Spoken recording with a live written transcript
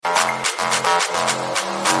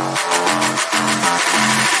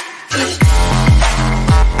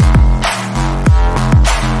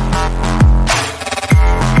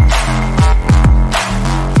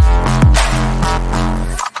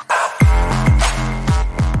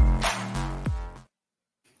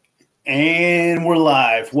And we're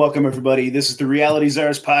live. Welcome, everybody. This is the Reality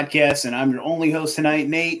Czars podcast, and I'm your only host tonight,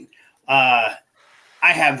 Nate. I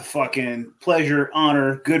have the fucking pleasure,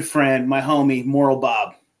 honor, good friend, my homie, Moral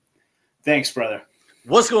Bob. Thanks, brother.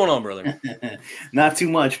 What's going on, brother? Not too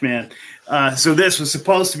much, man. So this was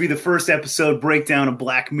supposed to be the first episode breakdown of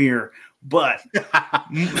Black Mirror, but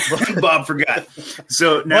Bob forgot.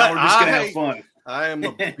 So now we're just going to have fun. I am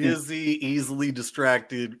a busy, easily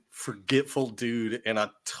distracted, forgetful dude, and I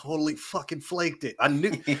totally fucking flaked it. I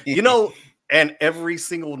knew, and every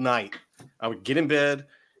single night I would get in bed,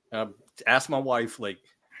 ask my wife, like,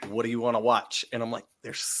 what do you want to watch? And I'm like,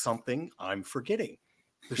 there's something I'm forgetting.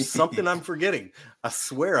 There's something I'm forgetting. I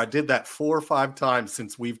swear I did that 4 or 5 times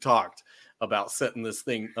since we've talked about setting this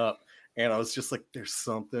thing up. And I was just like, there's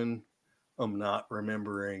something I'm not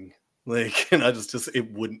remembering. Like, and I just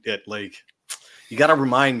it wouldn't get like, you got to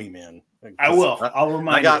remind me, man. I will. I'll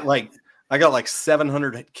remind you. I got like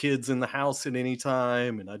 700 kids in the house at any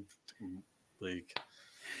time. And I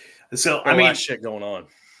mean, shit going on.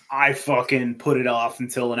 I fucking put it off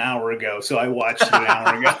until an hour ago, so I watched it an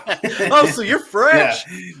hour ago. Oh, so you're fresh.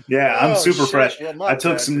 Yeah, I'm super fresh. Well, I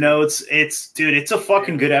took some notes. It's a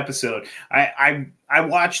fucking good episode. I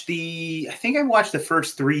watched I think I watched the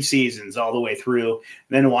first 3 seasons all the way through,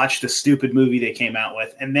 then watched the stupid movie they came out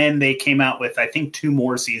with, and then they came out with, I think, 2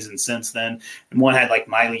 more seasons since then, and one had like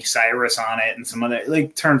Miley Cyrus on it and some other,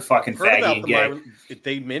 like, turned fucking faggy and gay.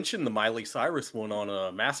 They mentioned the Miley Cyrus one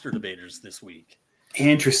on Master Debaters this week.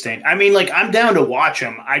 Interesting. I mean, like, I'm down to watch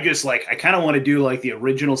them. I just, like, I kind of want to do, like, the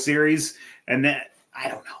original series, and then, I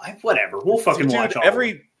don't know. Whatever. We'll fucking watch all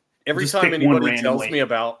every time anybody tells me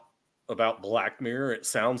about Black Mirror, it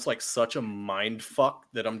sounds like such a mind fuck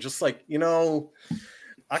that I'm just like,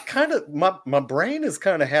 I kind of, my brain has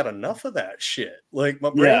kind of had enough of that shit. Like, my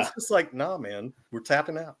brain's just like, nah, man, we're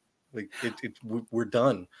tapping out. Like, we're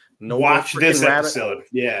done. No, watch this episode.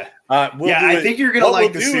 Yeah. I think you're going to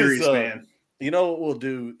like the series, man. You know what we'll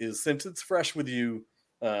do is, since it's fresh with you,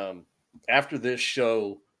 after this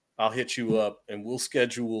show, I'll hit you up and we'll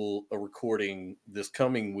schedule a recording this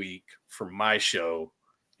coming week for my show,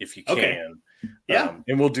 if you can. Okay. Yeah.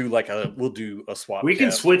 And we'll do a swap. We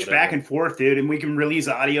can switch back and forth, dude, and we can release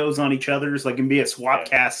audios on each other's, like, and be a swap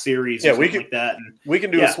cast series. Yeah, we can like that. And, we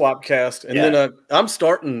can do a swap cast, and then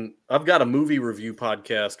I've got a movie review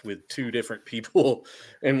podcast with 2 different people,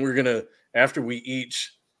 and we're gonna, after we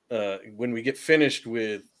each. When we get finished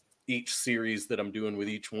with each series that I'm doing with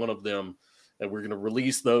each one of them, and we're going to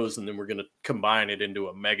release those, and then we're going to combine it into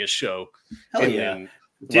a mega show. Hell yeah. Then,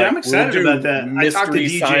 dude, I'm excited about that. I talked to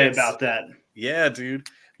DJ about that. Yeah, dude.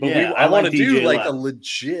 But I want to do like a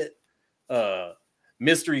legit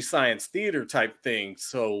mystery science theater type thing.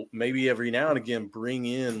 So maybe every now and again bring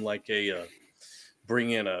in a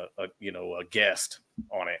guest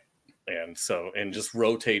on it. And just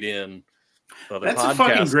rotate in. That's a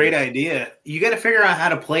fucking great idea. You got to figure out how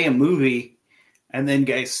to play a movie, and then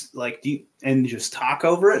guys and just talk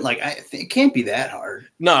over it. Like, it can't be that hard.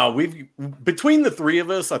 No, between the 3 of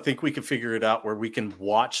us, I think we can figure it out where we can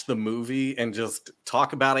watch the movie and just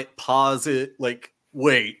talk about it, pause it. Like,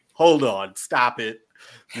 wait, hold on, stop it.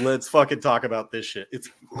 Let's fucking talk about this shit.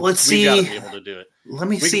 Let's see. We gotta be able to do it. Let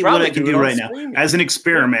me see what I can do right now as an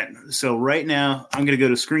experiment. So right now, I'm gonna go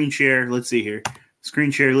to screen share. Let's see here.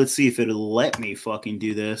 Screen share, let's see if it'll let me fucking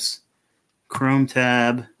do this. Chrome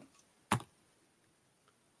tab.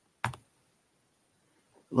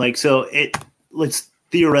 Like, so let's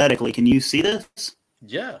theoretically, can you see this?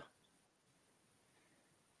 Yeah.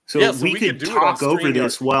 So we could talk over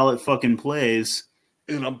this while it fucking plays.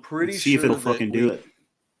 And I'm pretty sure see if it'll fucking do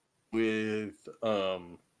it.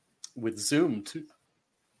 With Zoom too.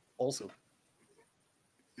 Also.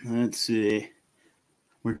 Let's see.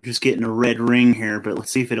 We're just getting a red ring here, but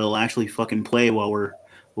let's see if it'll actually fucking play while we're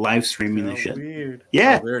live streaming this shit. Weird.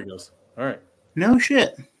 Yeah. Oh, there it goes. All right. No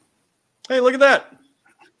shit. Hey, look at that.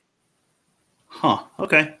 Huh.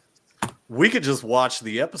 Okay. We could just watch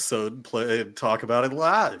the episode and play and talk about it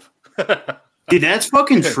live. Dude, that's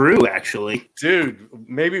fucking true, actually. Dude,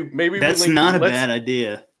 maybe that's not a bad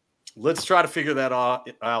idea. Let's try to figure that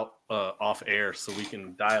out off air so we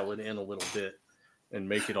can dial it in a little bit. And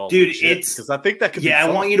make it all, dude. It's because I think that could. Yeah, be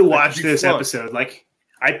fun. I want you to watch this episode. Like,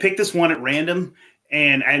 I picked this one at random,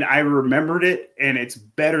 and I remembered it, and it's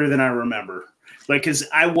better than I remember. Like, because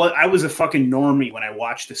I was a fucking normie when I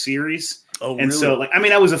watched the series. Oh, and really? So, like, I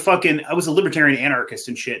mean, I was a libertarian anarchist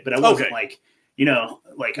and shit, but I wasn't like,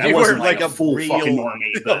 I wasn't like a full fucking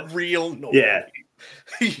normie. But, a real normie. Yeah.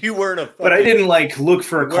 You weren't a. But I didn't like look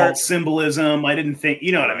for cult symbolism. I didn't think,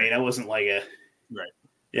 you know what I mean. I wasn't like a. Right.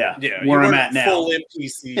 Yeah, where I'm at now. Full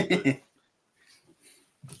NPC.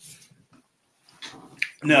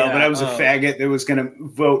 No, but I was a faggot that was going to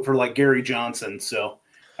vote for like Gary Johnson, so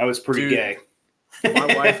I was pretty gay.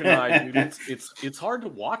 My wife and I, dude, it's hard to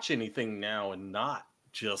watch anything now and not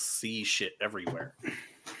just see shit everywhere.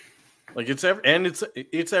 Like it's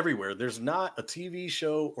everywhere. There's not a TV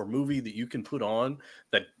show or movie that you can put on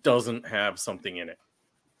that doesn't have something in it.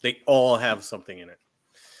 They all have something in it.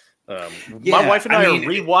 My wife and I are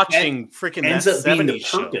rewatching freaking ends up being the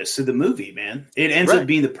purpose of the movie, man. It ends up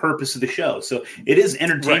being the purpose of the show. So it is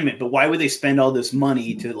entertainment, but why would they spend all this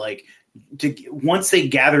money to once they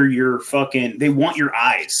gather your they want your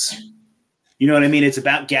eyes. You know what I mean? It's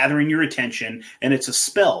about gathering your attention, and it's a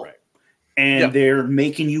spell. Right. And they're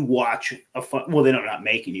making you watch well, they're not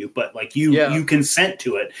making you, but like you consent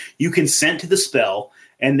to it. You consent to the spell,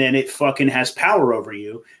 and then it fucking has power over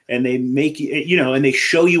you, and they make you, and they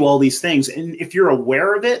show you all these things. And if you're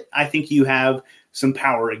aware of it, I think you have some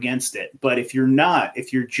power against it. But if you're not,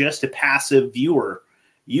 if you're just a passive viewer,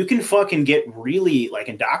 you can fucking get really like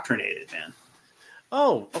indoctrinated, man.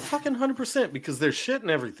 Oh, a fucking 100%, because there's shit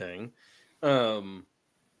and everything. And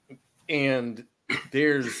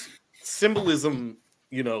there's symbolism,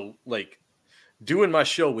 like doing my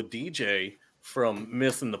show with DJ from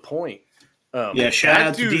Missing the Point. Shout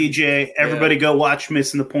out to DJ. Everybody go watch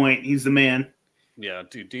Missing the Point. He's the man. Yeah,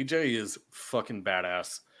 dude, DJ is fucking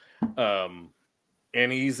badass.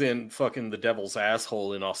 And he's in fucking the Devil's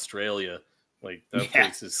Asshole in Australia. Like that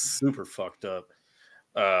place is super fucked up.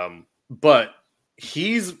 But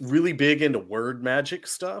he's really big into word magic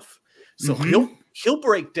stuff. So he'll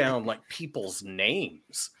break down like people's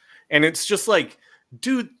names. And it's just like,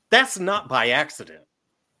 dude, that's not by accident.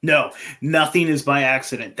 No, nothing is by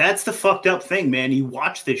accident. That's the fucked up thing, man. You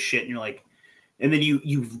watch this shit and you're like, and then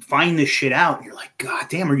you find this shit out and you're like, God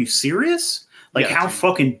damn, are you serious? Like how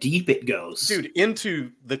fucking deep it goes. Dude,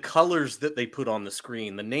 into the colors that they put on the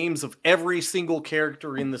screen, the names of every single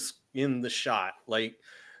character in the shot, like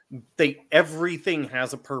everything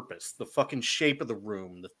has a purpose. The fucking shape of the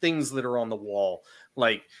room, the things that are on the wall.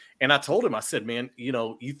 Like, and I told him, I said, man,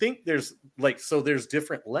 you think there's there's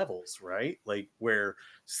different levels, right? Like where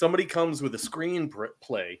somebody comes with a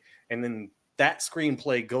screenplay and then that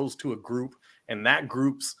screenplay goes to a group and that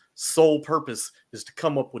group's sole purpose is to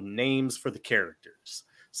come up with names for the characters.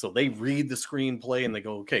 So they read the screenplay and they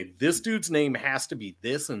go, okay, this dude's name has to be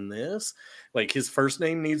this and this. Like his first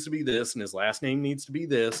name needs to be this and his last name needs to be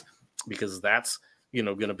this because that's,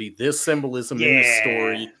 going to be this symbolism in the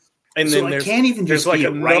story. And so then can't even just like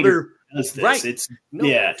another right. It's dude,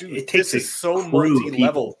 it takes this is so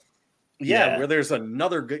multi-level. Where there's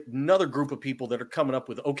another group of people that are coming up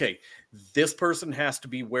with, okay, this person has to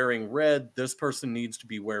be wearing red, this person needs to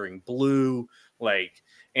be wearing blue,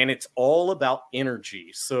 and it's all about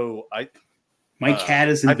energy. So my cat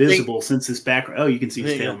is invisible since his background. Oh, you can see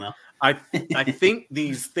his tail now. I think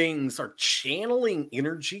these things are channeling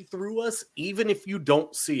energy through us, even if you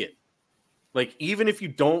don't see it. Like, even if you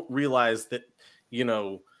don't realize that,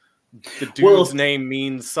 the dude's name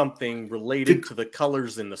means something related to the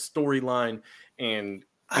colors in the storyline. And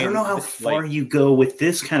I don't know how far you go with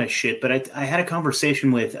this kind of shit, but I had a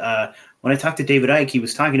conversation with, when I talked to David Icke, he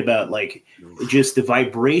was talking about just the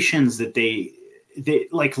vibrations that they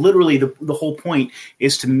like literally the whole point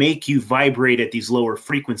is to make you vibrate at these lower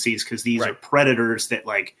frequencies because these are predators that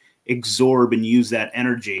absorb and use that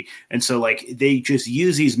energy. And so they just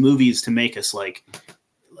use these movies to make us which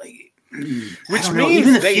means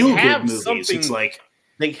even the feel-good movies, it's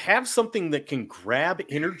they have something that can grab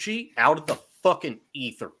energy out of the fucking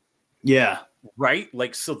ether. Yeah. Right?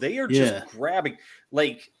 So they are just grabbing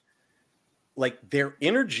they're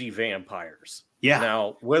energy vampires. Yeah.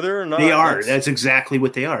 Now, whether or not they are, that's exactly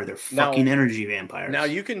what they are. They're fucking energy vampires. Now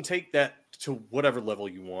you can take that to whatever level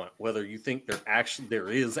you want, whether you think there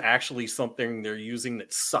is actually something they're using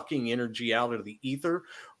that's sucking energy out of the ether,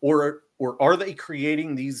 or are they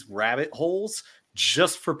creating these rabbit holes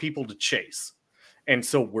just for people to chase? And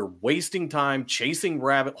so we're wasting time chasing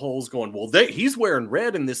rabbit holes going, well, he's wearing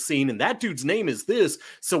red in this scene and that dude's name is this.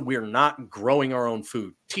 So we're not growing our own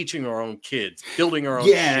food, teaching our own kids, building our own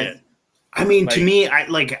shit. I mean, to me,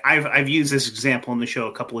 I've used this example on the show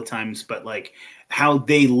a couple of times, but how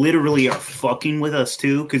they literally are fucking with us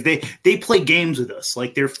too, because they play games with us,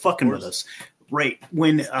 they're fucking with us. Right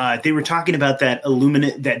when they were talking about that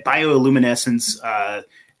bioluminescence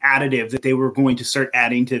additive that they were going to start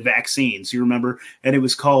adding to vaccines, you remember? And it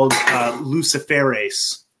was called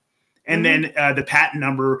luciferase, and then the patent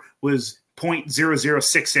number was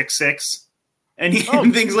 0.00666, and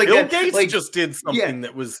things like Bill that. Gates just did something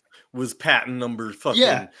that was patent number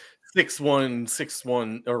fucking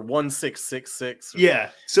 6161 or 1666. Yeah,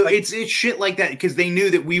 so like, it's shit like that because they knew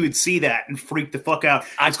that we would see that and freak the fuck out.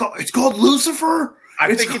 It's called Lucifer.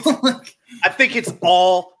 I think it's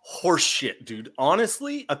all horseshit, dude.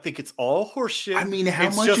 Honestly, I think it's all horseshit. I mean, how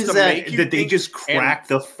much is that they just crack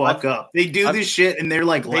the fuck up? They do this shit and they're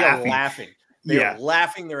like laughing. They're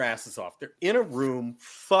laughing their asses off. They're in a room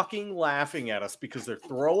fucking laughing at us because they're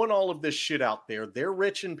throwing all of this shit out there. They're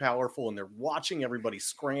rich and powerful and they're watching everybody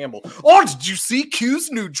scramble. Oh, did you see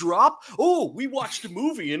Q's new drop? Oh, we watched a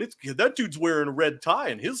movie and that dude's wearing a red tie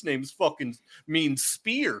and his name's fucking means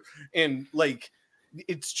spear. And like,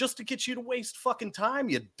 it's just to get you to waste fucking time,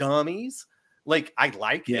 you dummies. Like, I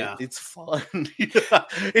like it. It's fun.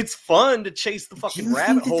 It's fun to chase the fucking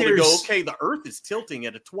rabbit hole to go, okay, the Earth is tilting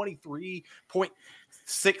at a 23.6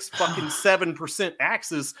 fucking 7%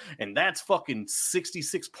 axis, and that's fucking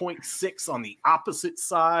 66.6 on the opposite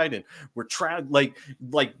side, and we're trying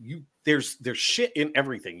there's shit in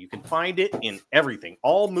everything. You can find it in everything.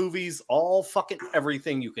 All movies, all fucking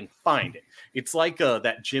everything, you can find it. It's like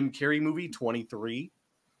that Jim Carrey movie, 23,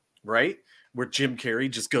 right? Where Jim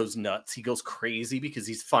Carrey just goes nuts. He goes crazy because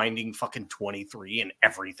he's finding fucking 23 and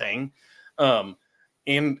everything. And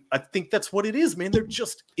I think that's what it is, man. They're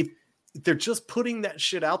just putting that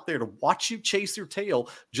shit out there to watch you chase your tail.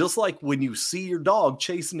 Just like when you see your dog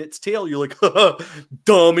chasing its tail, you're like,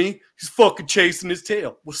 dummy, he's fucking chasing his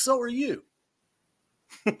tail. Well, so are you.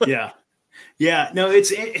 Yeah. Yeah, no,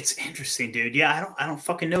 it's interesting, dude. Yeah, I don't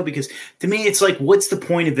fucking know because to me it's like, what's the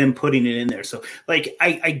point of them putting it in there? So like,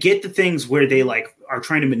 I get the things where they like are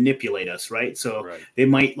trying to manipulate us, right? So they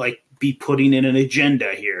might like be putting in an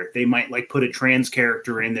agenda here. They might like put a trans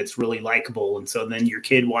character in that's really likable, and so then your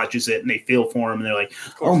kid watches it and they feel for him and they're like,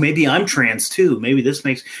 oh, maybe I'm trans too. Maybe this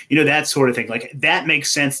makes that sort of thing. Like that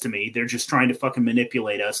makes sense to me. They're just trying to fucking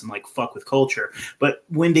manipulate us and like fuck with culture. But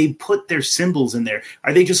when they put their symbols in there,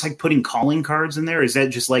 are they just like putting calling cards in there? Is that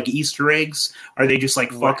just like Easter eggs? Are they just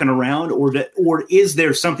like fucking around, or is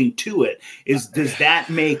there something to it? Does that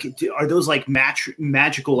are those like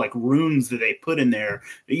magical like runes that they put in there?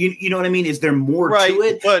 You know what I mean? Is there more to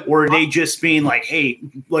it, or are they just being like, hey,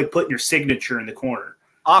 like putting your signature in the corner?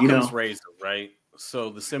 Occam's razor, right? So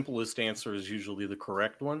the simplest answer is usually the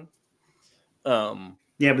correct one.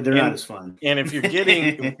 Yeah, but they're not as fun. And if you're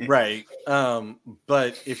getting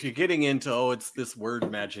but if you're getting into it's this word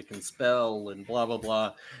magic and spell and blah blah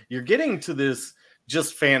blah, you're getting to this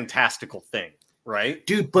just fantastical thing. Right,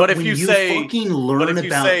 dude. But if you fucking learn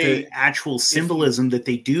about the actual symbolism that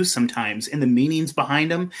they do sometimes and the meanings behind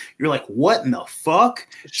them, you're like, what in the fuck?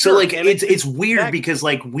 Sure, so like, it's weird because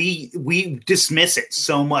like we dismiss it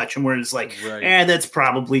so much, and we're just like, that's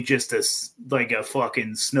probably just a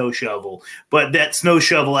fucking snow shovel. But that snow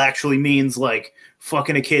shovel actually means like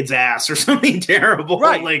fucking a kid's ass or something terrible,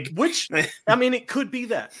 right? Like, which I mean, it could be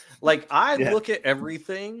that. Like, I look at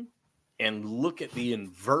everything and look at the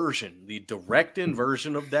inversion, the direct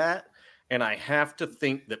inversion of that, and I have to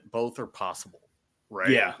think that both are possible,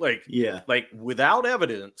 right? Yeah, like without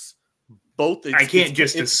evidence, both. I can't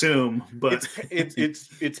just assume, but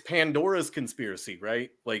it's Pandora's conspiracy,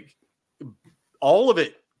 right? Like all of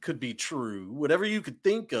it could be true. Whatever you could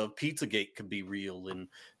think of, Pizzagate could be real, and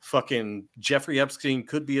fucking Jeffrey Epstein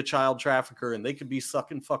could be a child trafficker, and they could be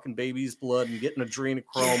sucking fucking babies' blood and getting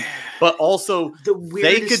adrenochrome. Yeah. But also,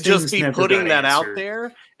 they could just be putting that out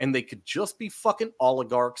there, and they could just be fucking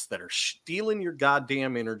oligarchs that are stealing your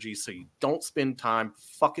goddamn energy, so you don't spend time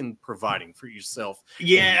fucking providing for yourself.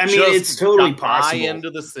 Yeah, I mean, it's totally possible. Buy into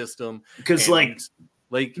the system because,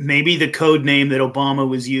 like maybe the code name that Obama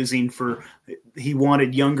was using for he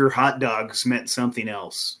wanted younger hot dogs meant something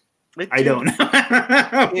else. I don't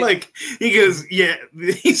know. Like he goes, yeah,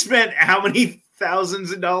 he spent how many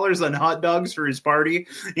thousands of dollars on hot dogs for his party?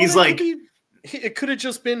 He's it could have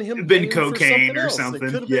just been him. Been cocaine or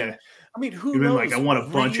something. Yeah. I mean, who knows? Like, I want a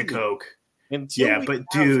bunch of coke. But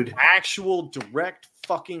dude, actual direct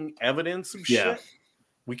fucking evidence of shit.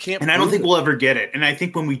 We can't, and I don't think we'll ever get it. And I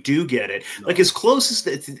think when we do get it, like as close as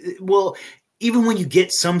that, even when you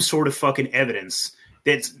get some sort of fucking evidence,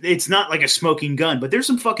 it's not like a smoking gun, but there's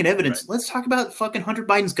some fucking evidence. Right. Let's talk about fucking Hunter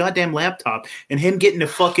Biden's goddamn laptop and him getting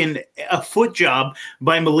a foot job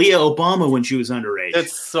by Malia Obama when she was underage.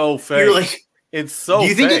 That's so fake. You're like, it's so. Do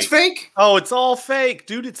you think it's fake? Oh, it's all fake,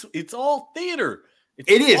 dude. It's all theater.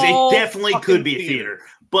 It is. It definitely could be a theater,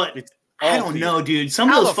 but. I don't know, dude.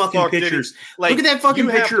 Some of those fucking pictures. Look at that fucking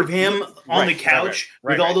picture of him on the couch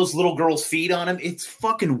with all those little girls' feet on him. It's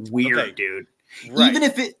fucking weird, dude. Right. Even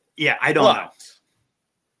if I don't know.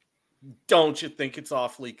 Don't you think it's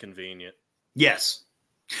awfully convenient? Yes.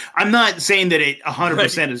 I'm not saying that it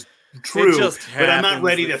 100% is True, but I'm not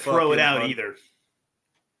ready to throw it out either.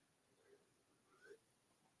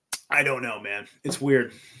 I don't know, man. It's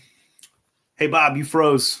weird. Hey, Bob, you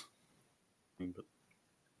froze.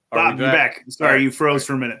 Bob, you're back. Sorry, you froze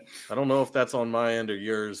for a minute. I don't know if that's on my end or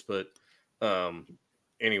yours, but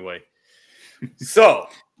anyway. So,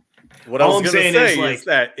 what all I was going to say is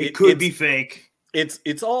that it could be fake.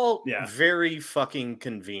 It's all very fucking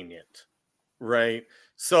convenient, right?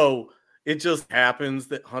 So, it just happens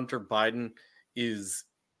that Hunter Biden is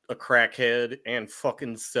a crackhead and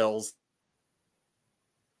fucking sells.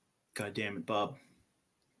 God damn it, Bob.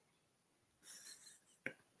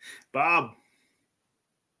 Bob.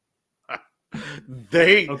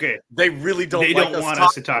 They really don't. They don't want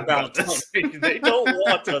us to talk about this. They don't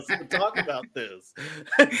want us to talk about this.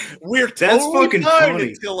 We're totally fine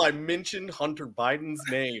until I mentioned Hunter Biden's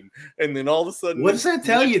name, and then all of a sudden, what does that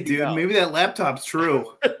tell you, dude? Out. Maybe that laptop's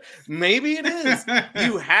true. Maybe it is.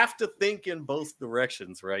 You have to think in both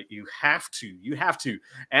directions, right? You have to.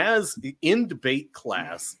 As in debate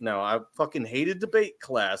class. Now, I fucking hated debate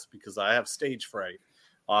class because I have stage fright.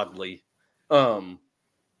 Oddly.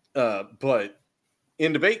 But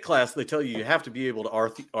in debate class, they tell you have to be able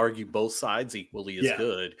to argue both sides equally as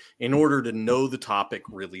good in order to know the topic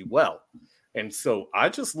really well. And so I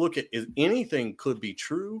just look at if anything could be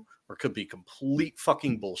true or could be complete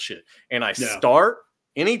fucking bullshit. And I start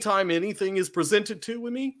anytime anything is presented to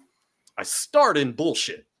me, I start in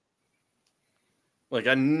bullshit. Like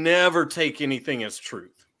I never take anything as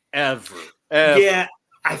truth ever. Yeah,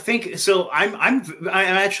 I think so. I'm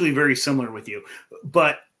actually very similar with you,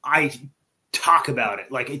 but I talk about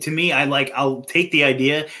it. Like to me, I'll take the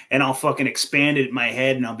idea and I'll fucking expand it in my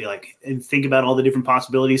head and I'll be like, and think about all the different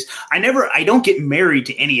possibilities. I don't get married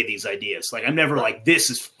to any of these ideas. Like I'm never like, this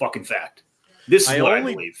is fucking fact. This is what I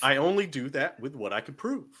believe. I only do that with what I can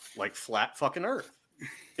prove, like flat fucking earth.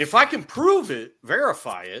 If I can prove it,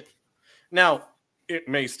 verify it. Now, it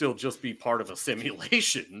may still just be part of a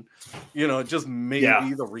simulation. It just may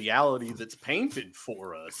be the reality that's painted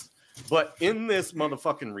for us. But in this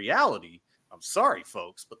motherfucking reality, I'm sorry,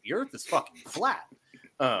 folks, but the earth is fucking flat.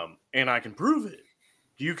 And I can prove it.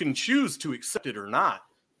 You can choose to accept it or not.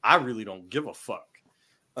 I really don't give a fuck.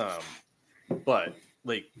 But,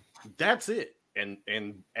 like, that's it. And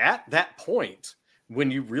at that point, when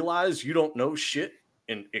you realize you don't know shit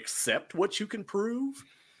and accept what you can prove,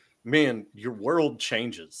 man, your world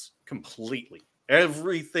changes completely.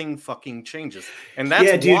 Everything fucking changes. And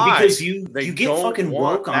that's why because you get fucking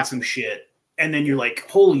woke on some shit and then you're like,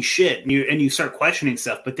 holy shit, and you start questioning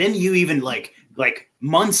stuff. But then you even like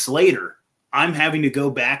months later, I'm having to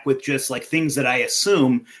go back with just like things that I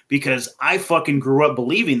assume because I fucking grew up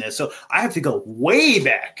believing this. So I have to go way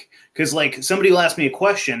back because like somebody will ask me a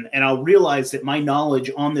question and I'll realize that my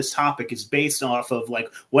knowledge on this topic is based off of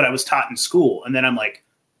like what I was taught in school. And then I'm like,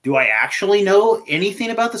 do I actually know anything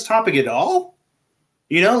about this topic at all?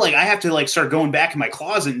 Like I have to like start going back in my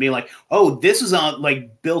closet and be like, oh, this is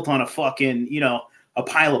built on a fucking, a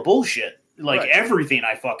pile of bullshit. Like everything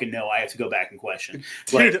I fucking know, I have to go back and question.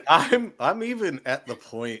 Dude, I'm even at the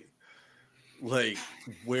point like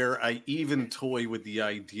where I even toy with the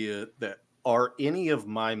idea that are any of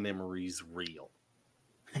my memories real?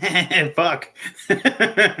 Fuck.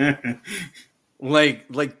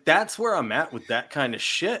 Like that's where I'm at with that kind of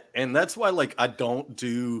shit. And that's why like I don't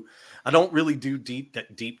really do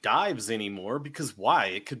deep dives anymore because why?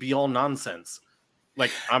 It could be all nonsense. Like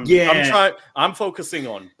I'm focusing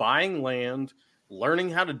on buying land, learning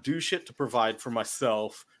how to do shit to provide for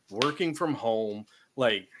myself, working from home.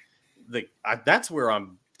 That's where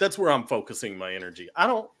I'm focusing my energy. I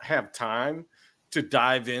don't have time to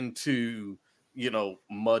dive into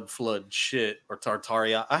mud flood shit or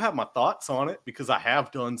Tartaria. I have my thoughts on it because I have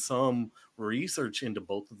done some research into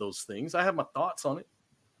both of those things. I have my thoughts on it,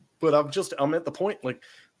 but I'm at the point like,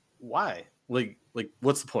 why? Like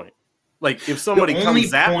what's the point? Like if somebody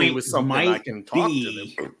comes at me with something, I can talk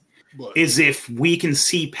to them. Is if we can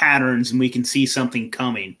see patterns and we can see something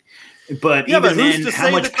coming. But even then,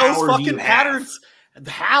 how much power do you have?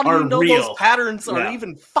 How do you know those patterns are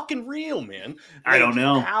even fucking real, man? I don't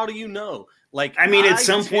know. How do you know? Like, at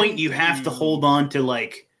some point you have to hold on to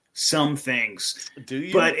like some things. Do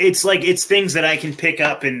you? But it's like it's things that I can pick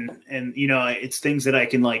up and it's things that I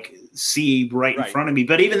can like see right in front of me.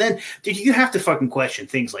 But even then, dude, you have to fucking question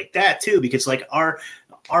things like that too, because like our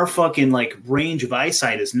our fucking like range of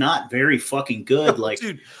eyesight is not very fucking good. Like,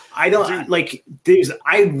 dude, I don't like.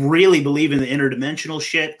 I really believe in the interdimensional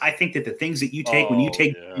shit. I think that the things that you take when you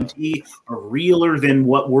take DMT are realer than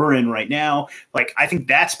what we're in right now. Like, I think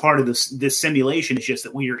that's part of this simulation. It's just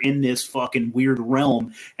that we are in this fucking weird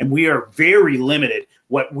realm, and we are very limited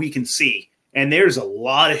what we can see. And there's a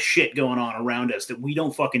lot of shit going on around us that we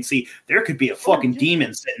don't fucking see. There could be a fucking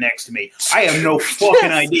demon sitting next to me. I have no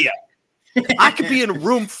fucking idea. I could be in a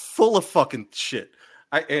room full of fucking shit.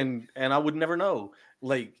 And I would never know.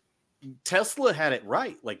 Like, Tesla had it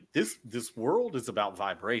right. Like, this world is about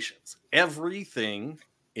vibrations. Everything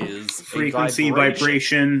is frequency,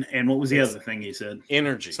 vibration, and what was the other thing he said?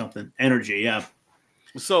 Energy. Something. Energy, yeah.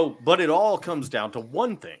 So, but it all comes down to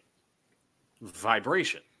one thing.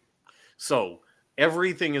 Vibration. So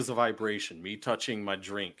everything is a vibration. Me touching my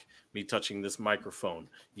drink, me touching this microphone,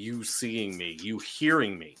 you seeing me, you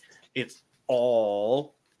hearing me. It's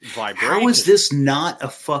all vibration. How is this not a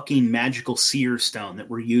fucking magical seer stone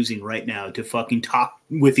that we're using right now to fucking talk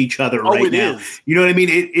with each other right now? Is. You know what I mean?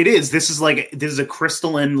 It is. This is a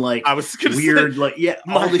crystalline, like, I was weird, like, yeah,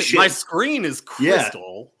 all the shit. My screen is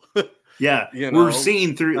crystal. Yeah. We're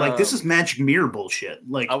seeing through, like, this is magic mirror bullshit.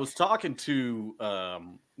 Like, I was talking to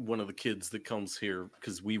one of the kids that comes here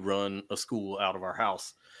because we run a school out of our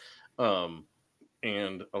house.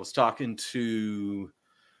 And I was talking to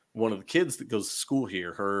one of the kids that goes to school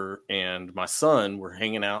here. Her and my son were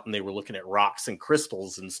hanging out and they were looking at rocks and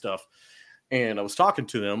crystals and stuff. And I was talking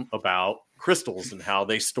to them about crystals and how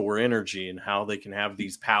they store energy and how they can have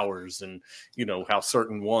these powers and, you know, how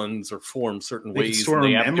certain ones are formed certain ways. Store and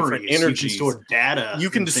they memories. have different energies. You can store data. You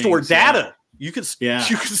can store data. You can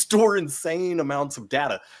store insane amounts of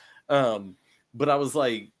data. But I was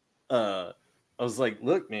like,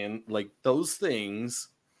 look, man, like, those things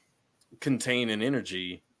contain an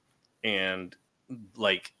energy, and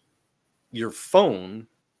like your phone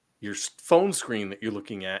screen that you're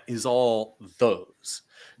looking at is all those.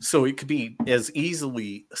 So it could be as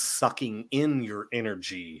easily sucking in your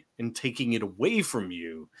energy and taking it away from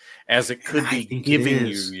you as it could be giving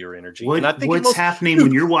you your energy. What's happening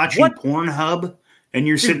when you're watching Pornhub and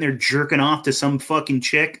you're sitting there jerking off to some fucking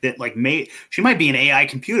chick that, like, she might be an AI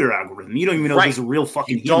computer algorithm. You don't even know if it's a real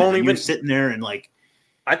fucking human. You're sitting there and, like,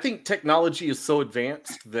 I think technology is so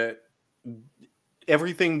advanced that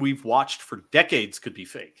everything we've watched for decades could be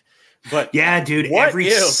fake. But yeah, dude, every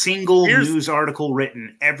single news article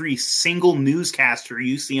written, every single newscaster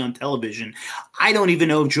you see on television, I don't even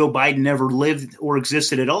know if Joe Biden ever lived or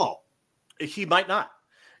existed at all. He might not.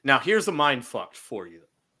 Now, here's a mind fuck for you.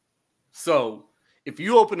 So, if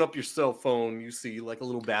you open up your cell phone, you see like a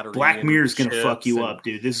little battery. Black Mirror's going to fuck you up,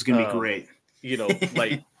 dude. This is going to be great. You know,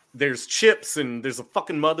 like, there's chips and there's a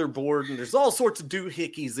fucking motherboard and there's all sorts of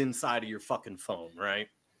doohickeys inside of your fucking phone, right?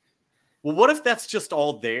 Well, what if that's just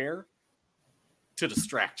all there to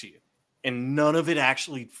distract you and none of it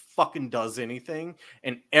actually fucking does anything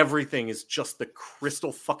and everything is just the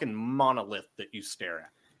crystal fucking monolith that you stare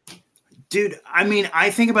at? Dude, I mean,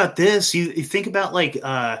 I think about this. You think about, like,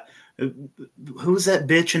 who's that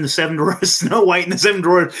bitch in the Seven Dwarfs? Snow White and the Seven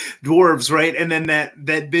Dwarfs, right? And then that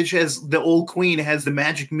bitch has, the old queen has the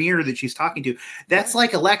magic mirror that she's talking to. That's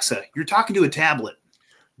like Alexa. You're talking to a tablet.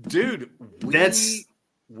 Dude,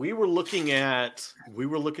 we were looking at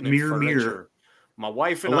furniture. Mirror. My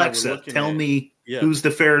wife and Alexa, I were looking tell me who's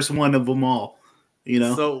the fairest one of them all. You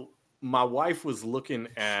know? So my wife was looking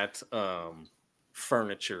at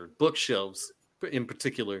furniture, bookshelves in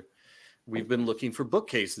particular. We've been looking for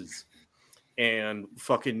bookcases. And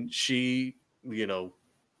fucking she, you know,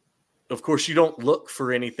 of course you don't look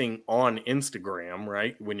for anything on Instagram,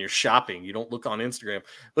 right? When you're shopping, you don't look on Instagram.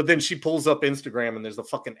 But then she pulls up Instagram and there's a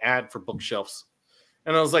fucking ad for bookshelves.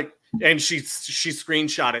 And I was like, and she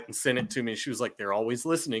screenshot it and sent it to me. She was like, they're always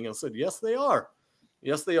listening. I said, yes, they are.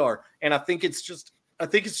 Yes, they are. And I think it's just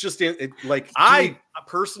I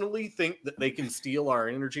personally think that they can steal our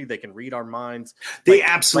energy. They can read our minds. They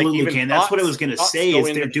absolutely can. That's what I was going to say is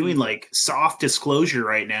they're doing like soft disclosure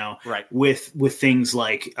right now, right? With things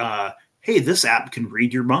like, hey, this app can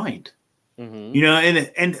read your mind. Mm-hmm. You know,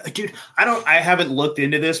 and dude, I haven't looked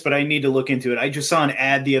into this, but I need to look into it. I just saw an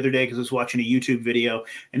ad the other day because I was watching a YouTube video,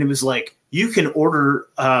 and it was like, you can order,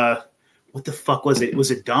 what the fuck was it? Was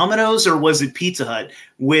it Domino's or was it Pizza Hut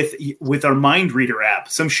with our Mind Reader app?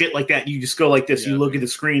 Some shit like that. You just go like this, you look at the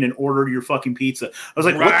screen and order your fucking pizza. I was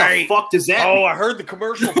like, what the fuck does that mean? I heard the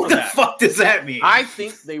commercial for that. What the fuck does that mean? I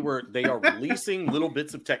think they are releasing little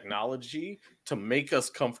bits of technology to make us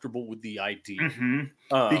comfortable with the idea.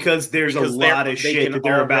 Mm-hmm. Because there's a lot of shit that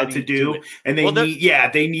they're about to do. And they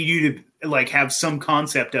need you to like have some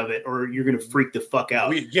concept of it, or you're gonna freak the fuck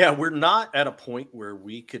out. We're not at a point where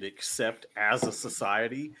we could accept as a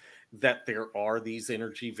society that there are these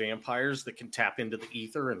energy vampires that can tap into the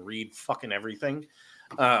ether and read fucking everything.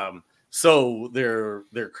 So they're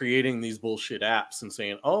creating these bullshit apps and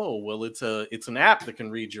saying, oh, well, it's an app that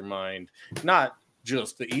can read your mind, not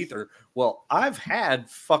just the ether. Well, I've had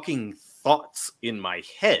fucking thoughts in my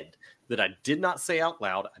head that I did not say out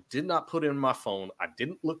loud. I did not put in my phone. I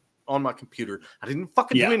didn't look on my computer. I didn't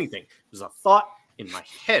fucking do anything. It was a thought in my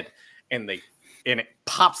head, and it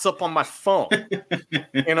pops up on my phone.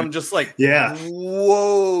 And I'm just like,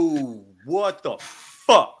 whoa, what the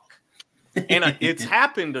fuck? And it's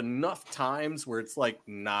happened enough times where it's like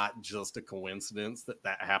not just a coincidence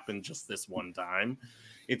that happened just this one time.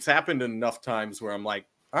 It's happened enough times where I'm like,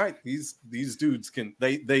 all right, these dudes can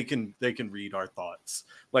read our thoughts,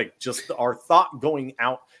 like just our thought going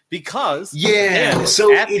out, because again,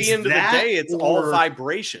 so at the end of the day, it's all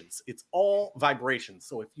vibrations. It's all vibrations.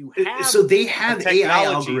 So if you have they have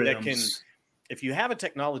technology that can, if you have a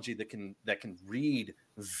technology that can read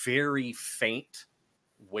very faint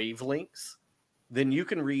wavelengths, then you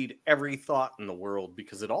can read every thought in the world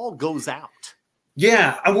because it all goes out.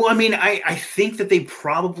 Yeah, well, I mean, I think that they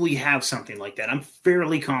probably have something like that. I'm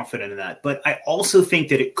fairly confident in that. But I also think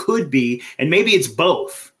that it could be, and maybe it's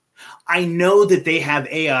both. I know that they have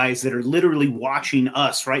AIs that are literally watching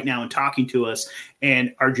us right now and talking to us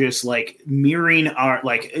and are just like mirroring our,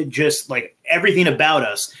 like, just like everything about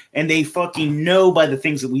us. And they fucking know by the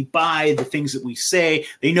things that we buy, the things that we say.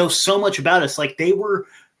 They know so much about us. Like they were...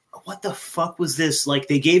 What the fuck was this? Like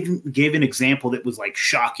they gave an example that was like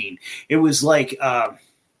shocking. It was like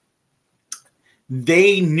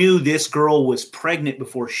they knew this girl was pregnant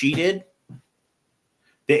before she did,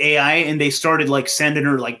 the AI, and they started like sending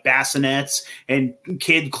her like bassinets and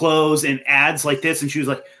kid clothes and ads like this. And she was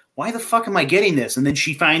like, why the fuck am I getting this? And then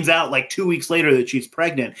she finds out like 2 weeks later that she's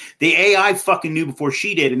pregnant. The AI fucking knew before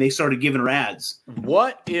she did, and they started giving her ads.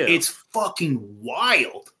 What if... It's fucking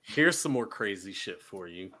wild. Here's some more crazy shit for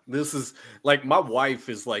you. This is like, my wife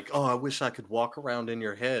is like, oh, I wish I could walk around in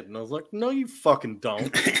your head. And I was like, no, you fucking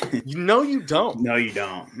don't. No, you don't. No, you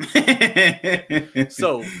don't.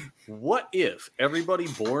 So what if everybody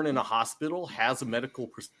born in a hospital has a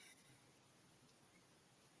medical...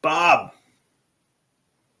 Bob.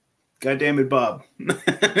 God damn it, Bob. You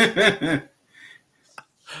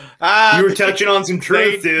were touching on some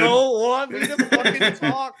truth, dude. They don't want me to fucking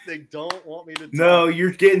talk. They don't want me to talk. No, you're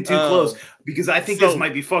getting too close, because I think this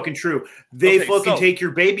might be fucking true. They take your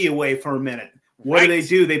baby away for a minute. What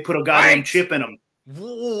do? They put a goddamn chip in them.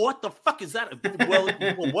 What the fuck is that? Well,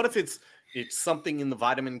 what if it's something in the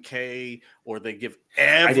vitamin K, or they give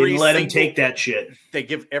I didn't let him take that shit. They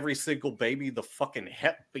give every single baby the fucking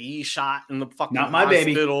Hep B shot in the fucking Not my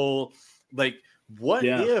hospital. Baby. Like, what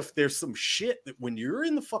if there's some shit that when you're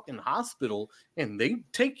in the fucking hospital and they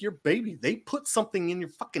take your baby, they put something in your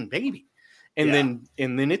fucking baby, and then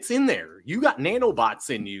it's in there. You got nanobots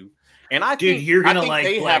in you, and you're gonna like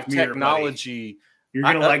they Black have Mirror, technology. Buddy. You're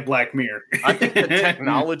gonna like Black Mirror. I think the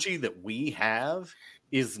technology that we have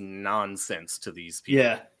is nonsense to these people.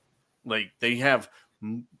 Yeah, like they have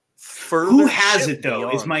further. Who has it though?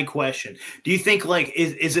 Beyond. Is my question. Do you think like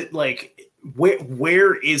is it like?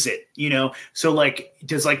 Where is it? You know, so like,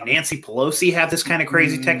 does like Nancy Pelosi have this kind of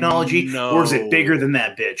crazy technology, or is it bigger than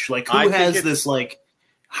that bitch? Like, who has this like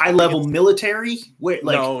high level military?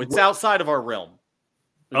 No, it's outside of our realm.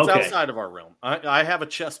 It's outside of our realm. I have a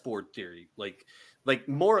chessboard theory, like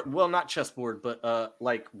more. Well, not chessboard, but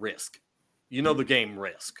like Risk. You know the game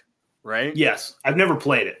Risk, right? Yes, I've never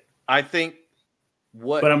played it. I think.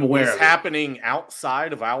 But I'm aware is happening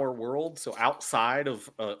outside of our world, so outside of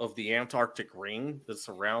the Antarctic ring that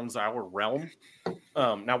surrounds our realm.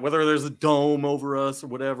 Now, whether there's a dome over us or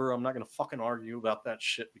whatever, I'm not going to fucking argue about that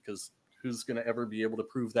shit, because who's going to ever be able to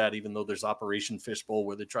prove that, even though there's Operation Fishbowl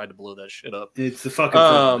where they tried to blow that shit up. It's the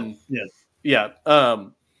fucking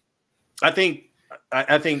I think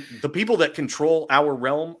the people that control our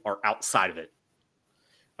realm are outside of it.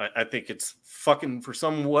 I think it's fucking, for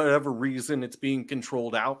some whatever reason, it's being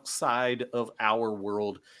controlled outside of our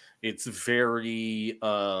world. It's very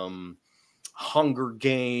Hunger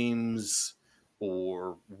Games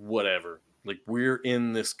or whatever. Like, we're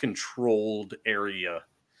in this controlled area,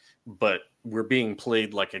 but we're being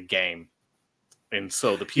played like a game. And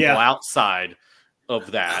so the people outside of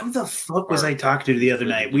that. Who the fuck was I talking to the other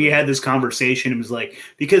night? We had this conversation. It was like,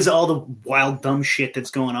 because of all the wild, dumb shit that's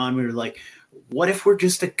going on, we were like, what if we're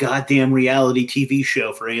just a goddamn reality TV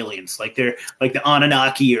show for aliens? Like they're like the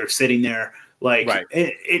Anunnaki are sitting there Like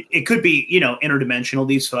it could be, interdimensional.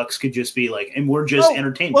 These fucks could just be like, and we're just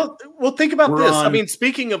entertainment. Well, think about this. I mean,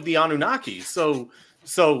 speaking of the Anunnaki, so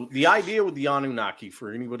the idea with the Anunnaki,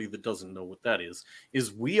 for anybody that doesn't know what that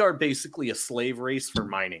is we are basically a slave race for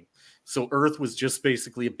mining. So Earth was just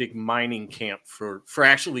basically a big mining camp for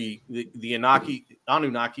actually the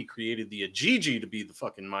Anunnaki created the Ajiji to be the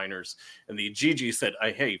fucking miners, and the Ajiji said,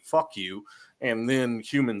 "Hey, fuck you." And then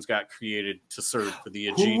humans got created to serve for the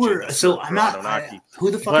Ajiji.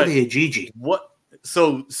 Who the fuck are the Ajiji? What?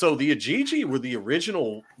 So the Ajiji were the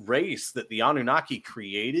original race that the Anunnaki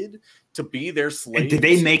created to be their slaves. And did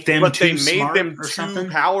they make them too smart them or too something?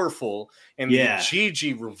 Powerful, and the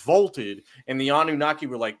Ajiji revolted, and the Anunnaki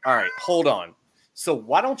were like, "All right, hold on. So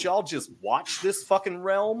why don't y'all just watch this fucking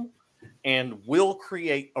realm, and we'll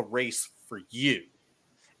create a race for you."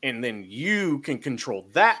 And then you can control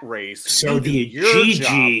that race. So the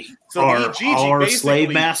Ajiji are slave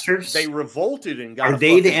masters? They revolted and got. Are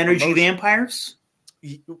they the energy vampires?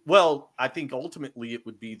 Well, I think ultimately it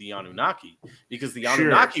would be the Anunnaki, because the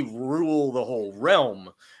Anunnaki rule the whole realm,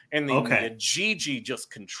 and the Ajiji just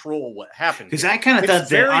control what happens. Because I kind of thought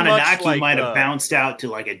the Anunnaki might have bounced out to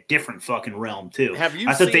like a different fucking realm too.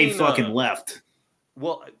 I thought they fucking left.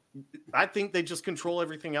 Well, I think they just control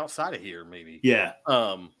everything outside of here, maybe. Yeah.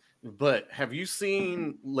 But have you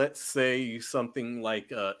seen, let's say, something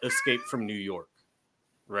like Escape from New York,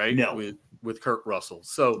 right? No. With Kurt Russell.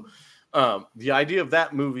 So the idea of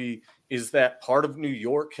that movie is that part of New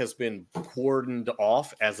York has been cordoned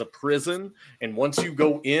off as a prison, and once you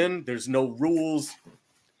go in, there's no rules.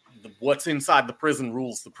 What's inside the prison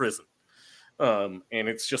rules the prison. And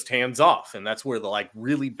it's just hands off, and that's where the like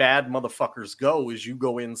really bad motherfuckers go. Is you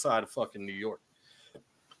go inside of fucking New York,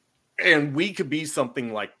 and we could be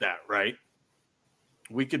something like that, right?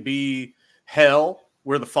 We could be hell,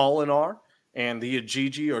 where the fallen are, and the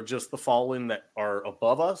Ajiji are just the fallen that are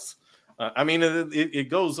above us. I mean, it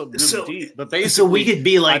goes really deep, but basically, so we could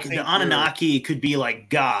be like the Anunnaki could be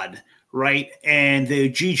like God. Right, and the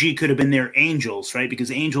Gigi could have been their angels, right?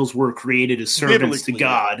 Because angels were created as servants to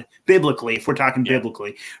God, biblically, if we're talking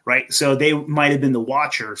biblically, right? So they might have been the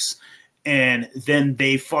Watchers, and then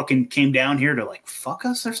they fucking came down here to like fuck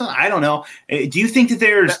us or something. I don't know. Do you think that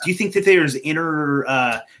there's? Do you think that there's inner?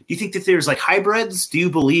 Do you think that there's like hybrids? Did you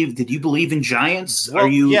believe in giants? Well,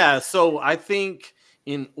 yeah. So I think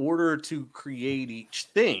in order to create each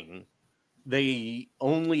thing, they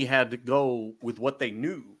only had to go with what they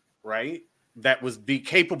knew. Right? That was be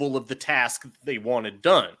capable of the task that they wanted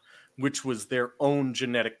done, which was their own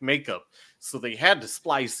genetic makeup. So they had to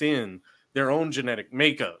splice in their own genetic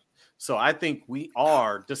makeup. So I think we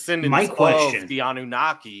are descendants of the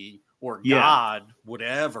Anunnaki or God,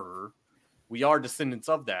 whatever. We are descendants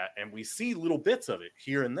of that, and we see little bits of it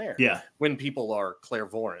here and there. Yeah. When people are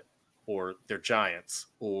clairvoyant, or they're giants,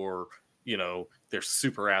 or they're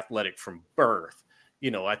super athletic from birth.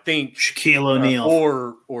 I think Shaquille O'Neal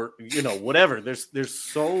or whatever. There's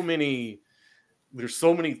so many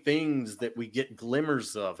things that we get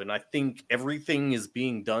glimmers of, and I think everything is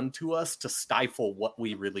being done to us to stifle what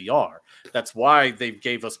we really are. That's why they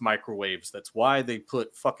gave us microwaves. That's why they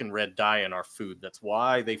put fucking red dye in our food. That's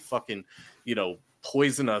why they fucking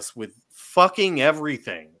poison us with fucking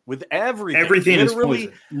everything. With everything. Everything is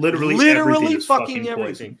poison. Literally fucking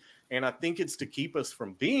everything. And I think it's to keep us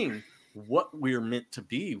from being what we're meant to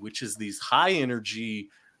be, which is these high energy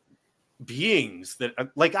beings that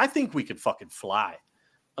like I think we could fucking fly.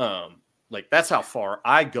 Like that's how far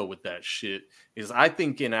I go with that shit. Is I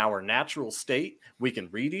think in our natural state we can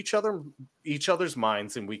read each other's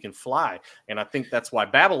minds and we can fly. And I think that's why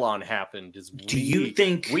Babylon happened. Do you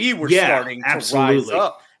think we were starting to rise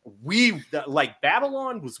up?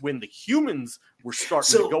 Babylon was when the humans were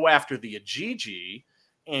starting to go after the Ajiji.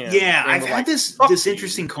 I've had this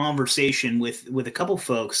interesting conversation with a couple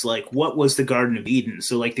folks. Like, what was the Garden of Eden?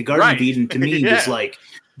 So, like, the Garden of Eden to me was like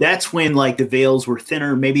that's when like the veils were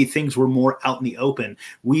thinner. Maybe things were more out in the open.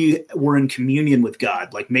 We were in communion with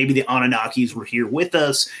God. Like maybe the Anunnakis were here with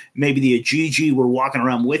us. Maybe the Ajiji were walking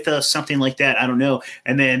around with us. Something like that. I don't know.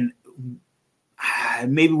 And then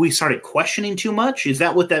maybe we started questioning too much. Is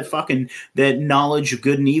that what that knowledge of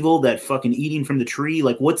good and evil, that fucking eating from the tree?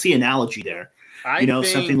 Like, what's the analogy there? I think,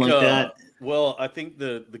 something like that. Well, I think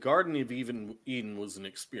the Garden of Eden was an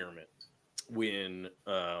experiment when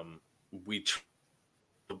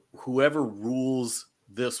whoever rules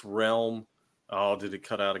this realm. Oh, did it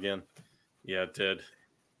cut out again? Yeah, it did.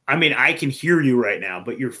 I mean, I can hear you right now,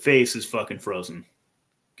 but your face is fucking frozen.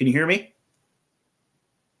 Can you hear me?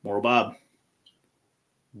 Moral Bob.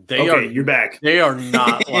 You're back. They are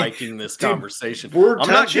not liking this conversation. We're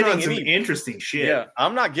touching on some interesting shit. Yeah,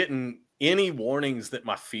 I'm not getting any warnings that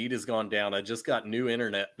my feed has gone down. I just got new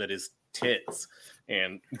internet that is tits.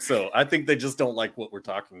 And so I think they just don't like what we're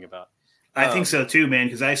talking about. I think so too, man,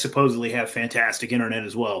 because I supposedly have fantastic internet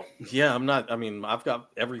as well. Yeah, I've got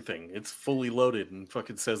everything. It's fully loaded and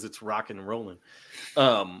fucking says it's rocking and rolling.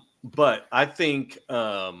 But I think,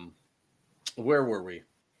 where were we?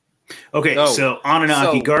 Okay, so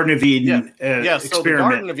Anunnaki, Garden of Eden experiment. So the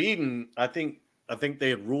Garden of Eden, I think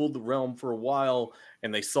they had ruled the realm for a while,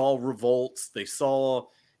 and they saw revolts. They saw,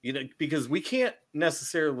 because we can't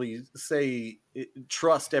necessarily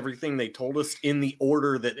trust everything they told us in the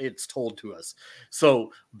order that it's told to us.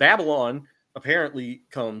 So Babylon apparently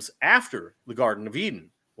comes after the Garden of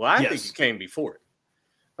Eden. Well, I think it came before it.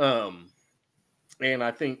 And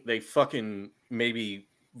I think they fucking maybe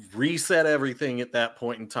reset everything at that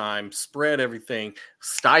point in time, spread everything,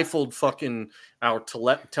 stifled fucking our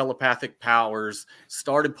telepathic powers,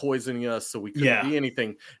 started poisoning us so we couldn't be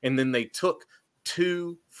anything. And then they took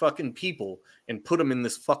 2 fucking people and put them in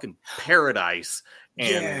this fucking paradise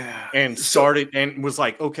and started and was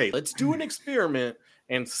like, okay, let's do an experiment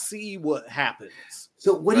and see what happens.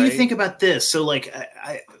 So what do you think about this? So like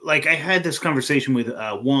I had this conversation with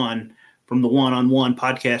Juan from the One on One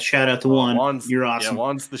podcast. Shout out to Juan. You're awesome. Yeah,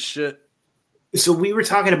 Juan's the shit. So we were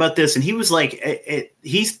talking about this, and he was like,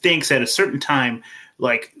 he thinks at a certain time,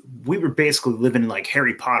 like we were basically living in like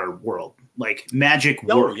Harry Potter world, like magic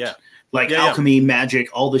world, alchemy, magic,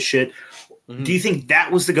 all the shit. Mm-hmm. Do you think that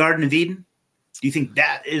was the Garden of Eden? Do you think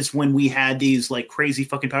that is when we had these like crazy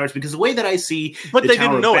fucking powers? Because the way that I see the Tower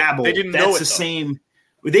didn't know of Babel, they didn't know it, the same.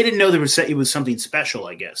 They didn't know it was something special.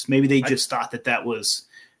 I guess maybe they just thought that was.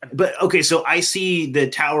 But okay, so I see the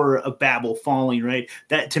Tower of Babel falling, right?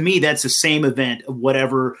 That to me, that's the same event of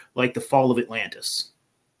whatever, like the fall of Atlantis.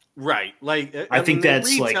 Right. Like I think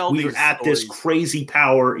that's like we were at this crazy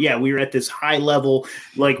power. Yeah, we were at this high level.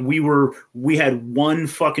 Like we had one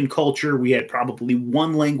fucking culture. We had probably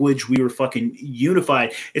one language. We were fucking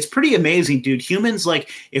unified. It's pretty amazing, dude. Humans,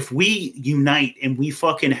 like if we unite and we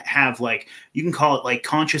fucking have like, you can call it like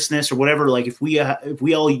consciousness or whatever. Like if we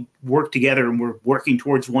all work together and we're working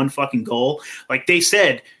towards one fucking goal, like they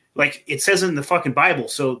said, like it says in the fucking Bible,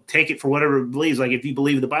 so take it for whatever it believes. Like if you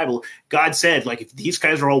believe in the Bible, God said, like if these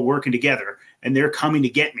guys are all working together and they're coming to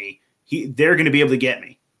get me, they're going to be able to get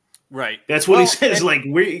me. Right. That's what he says. Like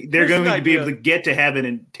they're going to be able to get to heaven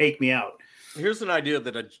and take me out. Here's an idea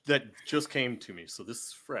that just came to me. So this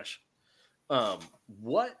is fresh.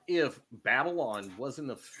 What if Babylon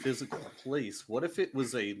wasn't a physical place? What if it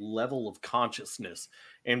was a level of consciousness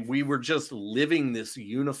and we were just living this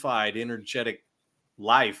unified, energetic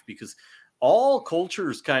life? Because all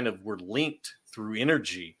cultures kind of were linked through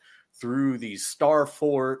energy, through these star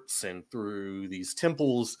forts and through these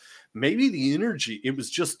temples. Maybe the energy, it was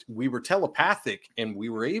just, we were telepathic and we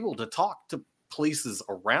were able to talk to places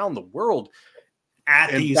around the world.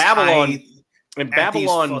 Babylon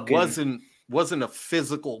wasn't a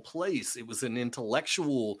physical place. It was an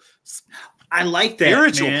intellectual, I like that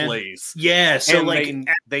spiritual place. Yeah, so and like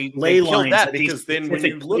they killed that because then when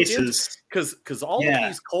you look into because all of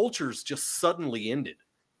these cultures just suddenly ended.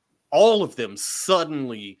 All of them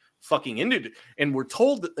suddenly fucking ended, and we're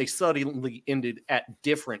told that they suddenly ended at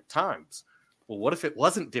different times. Well, what if it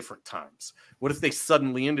wasn't different times? What if they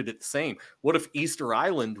suddenly ended at the same? What if Easter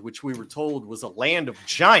Island, which we were told was a land of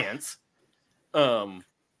giants, and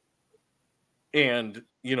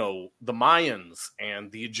the Mayans and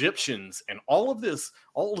the Egyptians and all of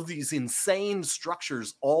these insane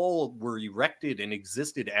structures all were erected and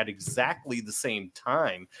existed at exactly the same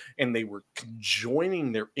time, and they were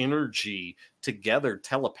conjoining their energy together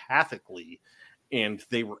telepathically, and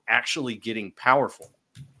they were actually getting powerful.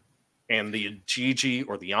 And the Gigi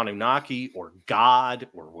or the Anunnaki or God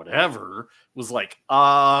or whatever was like,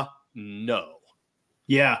 no.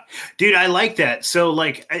 Yeah, dude, I like that. So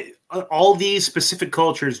like all these specific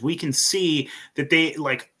cultures, we can see that they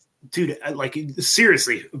like, dude, like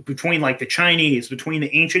seriously, between like the Chinese, between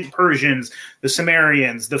the ancient Persians, the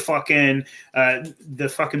Sumerians, the fucking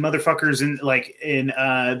motherfuckers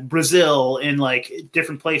in Brazil, in like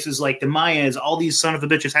different places, like the Mayas, all these son of a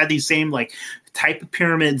bitches had these same like type of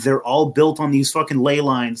pyramids. They're all built on these fucking ley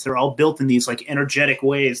lines. They're all built in these like energetic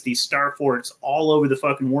ways, these star forts all over the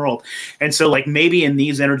fucking world. And so like maybe in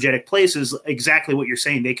these energetic places, exactly what you're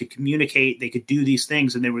saying, they could communicate, they could do these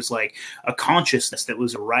things. And there was like a consciousness that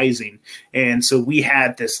was arising. And so we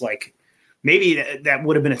had this like, maybe that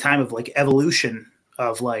would have been a time of like evolution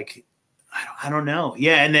of like, I don't know.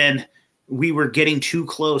 Yeah. And then we were getting too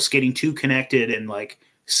close, getting too connected and like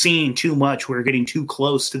seeing too much. We were getting too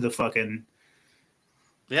close to the fucking,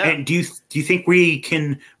 yeah. And do you think we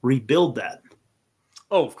can rebuild that?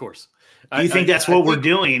 Oh, of course. Do you think that's what we're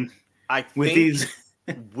doing with these?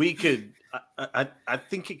 We could. I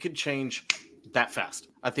think it could change that fast.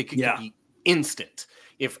 I think it could be instant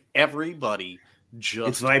if everybody just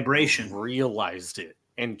it's vibration realized it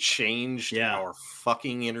and changed our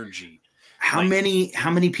fucking energy. How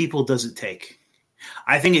many people does it take?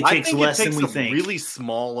 I think it takes less than we think. Really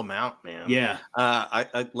small amount, man. Yeah.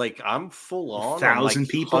 I'm full on 1,000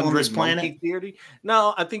 people on this planet. Theory.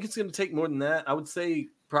 No, I think it's going to take more than that. I would say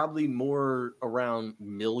probably more around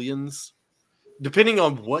millions, depending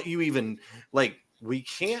on what you even like. We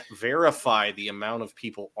can't verify the amount of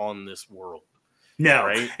people on this world. No,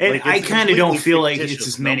 right? And I kind of don't feel like it's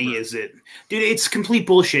as many as it. Dude, it's complete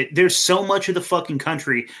bullshit. There's so much of the fucking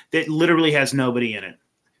country that literally has nobody in it.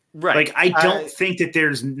 Right. Like, I don't think that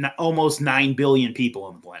there's almost 9 billion people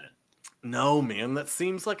on the planet. No, man, that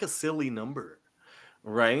seems like a silly number,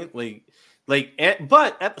 right? But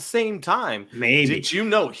at the same time, maybe. Did you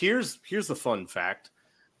know? Here's a fun fact.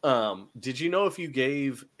 Did you know if you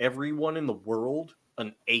gave everyone in the world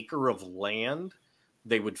an acre of land,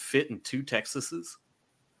 they would fit in 2 Texases?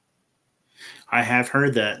 I have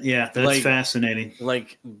heard that. Yeah, that's fascinating.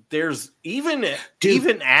 Like, there's even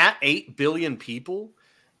at 8 billion people,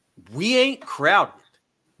 we ain't crowded.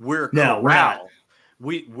 We're corralled.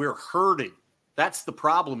 We're herded. That's the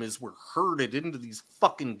problem, is we're herded into these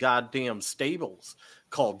fucking goddamn stables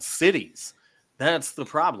called cities. That's the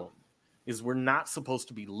problem, is we're not supposed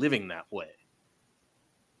to be living that way.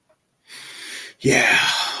 Yeah.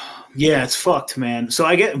 Yeah, it's fucked, man. So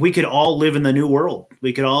I get we could all live in the new world.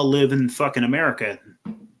 We could all live in fucking America.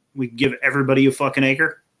 We could give everybody a fucking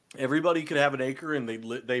acre. Everybody could have an acre, and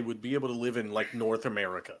they would be able to live in like North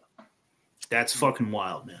America. That's fucking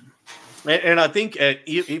wild, man. And I think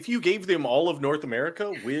if you gave them all of North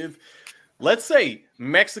America with, let's say,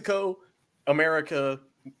 Mexico, America,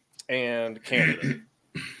 and Canada,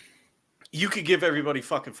 you could give everybody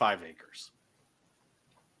fucking 5 acres.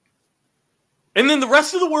 And then the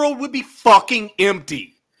rest of the world would be fucking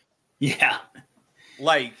empty. Yeah.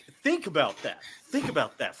 Like, think about that. Think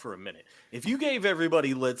about that for a minute. If you gave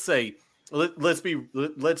everybody, let's say, let's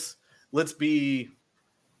be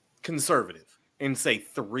conservative and say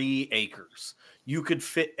 3 acres. You could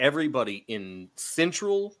fit everybody in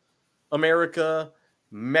Central America,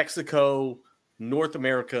 Mexico, North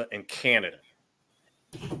America, and Canada.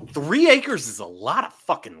 3 acres is a lot of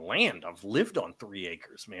fucking land. I've lived on 3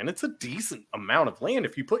 acres, man. It's a decent amount of land.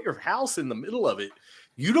 If you put your house in the middle of it,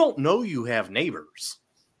 you don't know you have neighbors.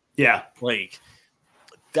 Yeah. Like,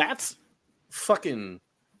 that's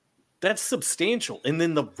substantial. And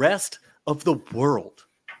then the rest of the world,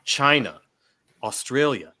 China,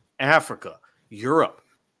 Australia, Africa, Europe,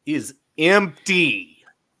 is empty.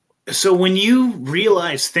 So when you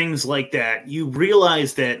realize things like that, you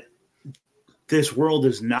realize that this world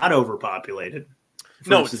is not overpopulated.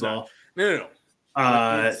 No, it's not. No.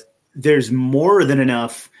 There's more than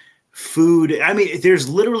enough food. I mean, there's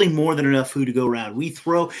literally more than enough food to go around.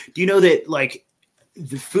 Do you know that, like,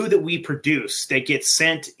 the food that we produce that gets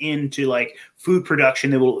sent into like food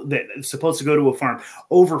production that's supposed to go to a farm,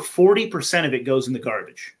 over 40% of it goes in the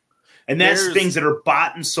garbage. And that's things that are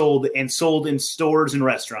bought and sold in stores and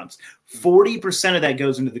restaurants. 40% of that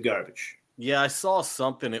goes into the garbage. Yeah, I saw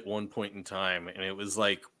something at one point in time, and it was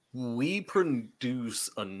like, we produce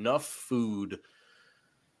enough food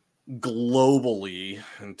globally,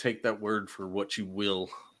 and take that word for what you will.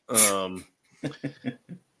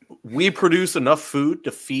 We produce enough food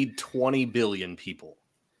to feed 20 billion people.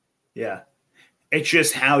 Yeah. It's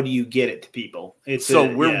just, how do you get it to people?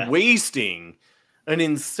 We're wasting an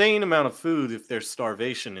insane amount of food if there's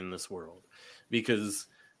starvation in this world. Because,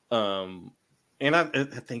 and I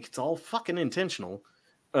think it's all fucking intentional.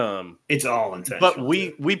 It's all intentional. But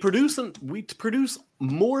we produce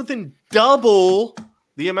more than double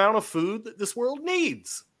the amount of food that this world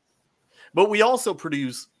needs. But we also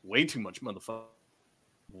produce way too much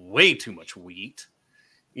way too much wheat,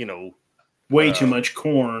 way too much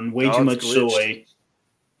corn, way too much soy.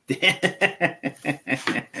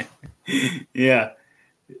 Yeah.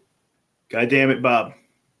 God damn it, Bob.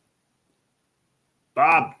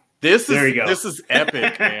 This is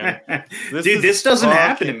epic, man. This doesn't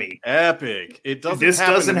happen to me. Epic. It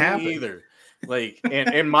doesn't happen either. Like,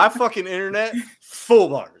 and my fucking internet, full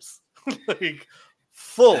bars. Like,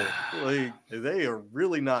 full. Like, they are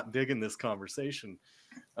really not digging this conversation.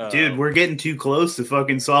 Dude, we're getting too close to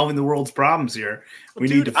fucking solving the world's problems here. We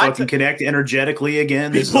need to fucking connect energetically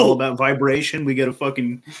again. This is all about vibration. We got to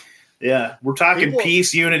fucking, we're talking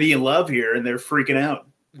peace, unity, and love here, and they're freaking out.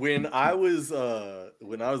 when I was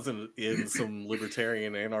in some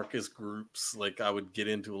libertarian anarchist groups, like I would get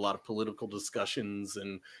into a lot of political discussions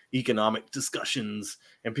and economic discussions,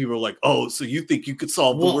 and people were like, "Oh, so you think you could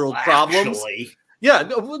solve the world problems?" Actually. Yeah,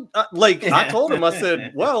 no, like I told him, I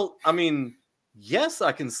said, "Well, I mean, yes,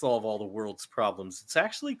 I can solve all the world's problems. It's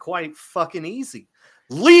actually quite fucking easy.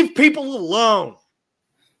 Leave people alone.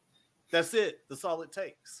 That's it. That's all it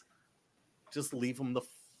takes. Just leave them the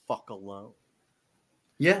fuck alone."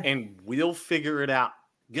 Yeah. And we'll figure it out.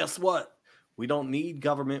 Guess what? We don't need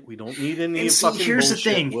government. We don't need any and see, fucking here's bullshit.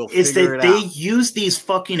 the thing We'll is figure that it they out. use these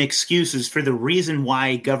fucking excuses for the reason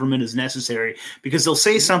why government is necessary, because they'll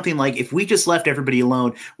say something like, if we just left everybody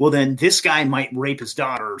alone, well, then this guy might rape his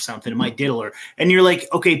daughter or something, it might diddle her. And you're like,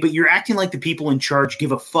 okay, but you're acting like the people in charge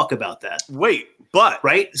give a fuck about that. Wait, but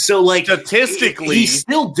right? So like statistically, he's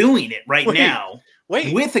still doing it now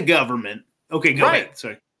with the government. Okay, go ahead.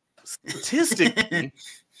 Sorry. Statistically,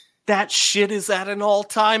 that shit is at an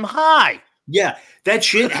all-time high. Yeah, that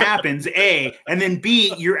shit happens, A, and then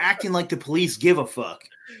B, you're acting like the police give a fuck.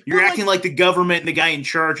 You're acting like the government and the guy in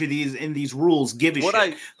charge of these rules give a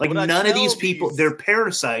shit. None of these people, they're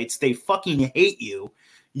parasites. They fucking hate you.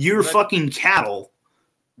 You're fucking cattle.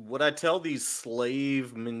 What I tell these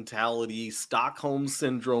slave mentality, Stockholm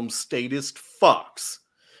syndrome statist fucks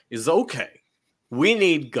is, okay, we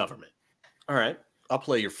need government. All right, I'll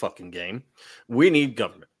play your fucking game. We need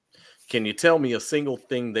government. Can you tell me a single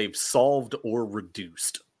thing they've solved or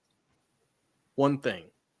reduced? One thing.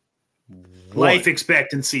 Life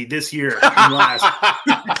expectancy this year and last.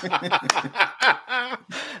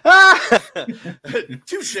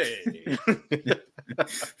 Touche.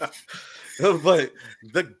 But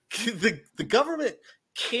the government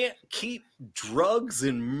can't keep drugs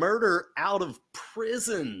and murder out of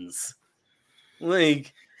prisons.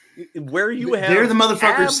 Like, where you have they're the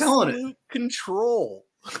motherfuckers selling it. Control.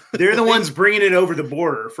 They're the ones bringing it over the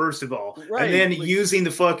border, first of all. Right. And then using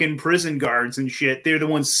the fucking prison guards and shit. They're the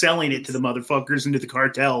ones selling it to the motherfuckers and to the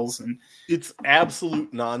cartels. And it's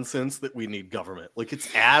absolute nonsense that we need government. Like, it's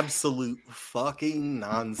absolute fucking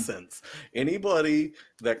nonsense. Anybody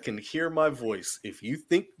that can hear my voice, if you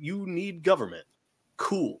think you need government,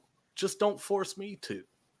 cool. Just don't force me to.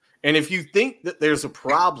 And if you think that there's a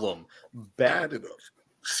problem bad enough,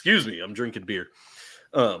 excuse me, I'm drinking beer.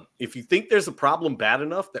 If you think there's a problem bad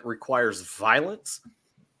enough that requires violence,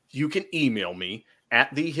 you can email me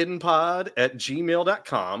at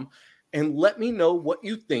thehiddenpod@gmail.com and let me know what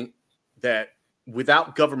you think that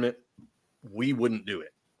without government, we wouldn't do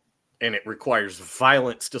it. And it requires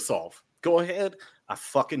violence to solve. Go ahead. I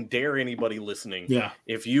fucking dare anybody listening. Yeah.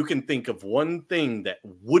 If you can think of one thing that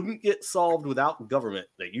wouldn't get solved without government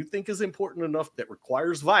that you think is important enough that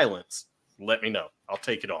requires violence, let me know. I'll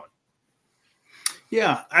take it on.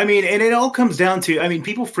 Yeah, I mean, and it all comes down to, I mean,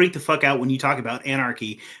 people freak the fuck out when you talk about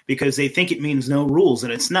anarchy because they think it means no rules,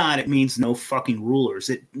 and it's not. It means no fucking rulers.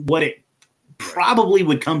 What it probably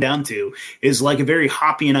would come down to is like a very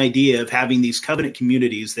Hoppian idea of having these covenant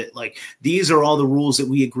communities that like, these are all the rules that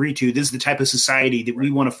we agree to. This is the type of society that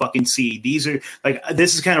we want to fucking see. These are like,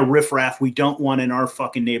 this is kind of riffraff we don't want in our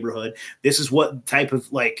fucking neighborhood. This is what type of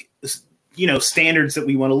like, standards that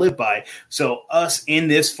we want to live by. So us in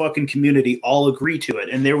this fucking community all agree to it.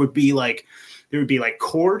 And there would be like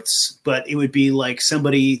courts, but it would be like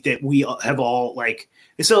somebody that we have all like,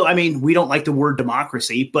 so, I mean, we don't like the word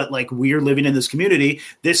democracy, but like we're living in this community.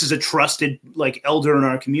 This is a trusted like elder in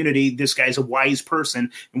our community. This guy's a wise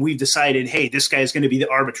person. And we've decided, hey, this guy's going to be the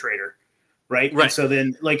arbitrator. Right. And so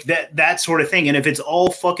then like that sort of thing. And if it's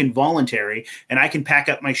all fucking voluntary and I can pack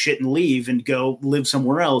up my shit and leave and go live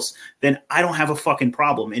somewhere else, then I don't have a fucking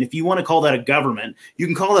problem. And if you want to call that a government, you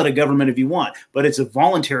can call that a government if you want, but it's a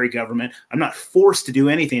voluntary government. I'm not forced to do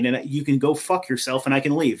anything, and you can go fuck yourself and I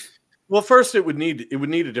can leave. Well, first it would need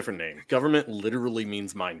a different name. Government literally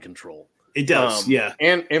means mind control. It does. Yeah.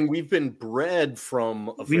 And we've been bred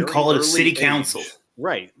from we can call it a city council.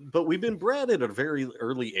 Right. But we've been bred at a very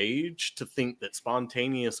early age to think that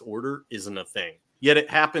spontaneous order isn't a thing. Yet it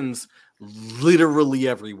happens literally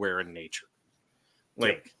everywhere in nature.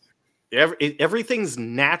 Like everything's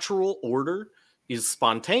natural order is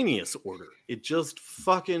spontaneous order. It just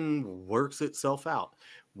fucking works itself out.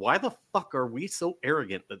 Why the fuck are we so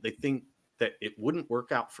arrogant that they think that it wouldn't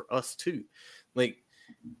work out for us too? Like,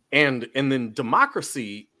 and then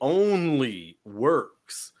democracy only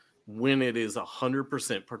works when it is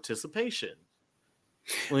 100% participation.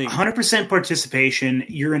 Like, 100% participation.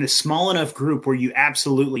 You're in a small enough group where you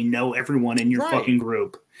absolutely know everyone in your fucking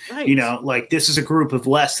group. Right. You know, like this is a group of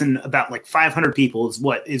less than about like 500 people is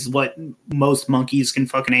what most monkeys can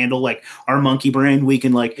fucking handle. Like our monkey brain, we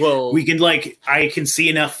can I can see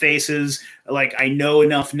enough faces. Like I know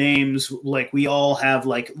enough names. Like we all have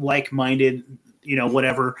like-minded, you know,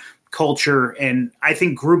 whatever culture. And I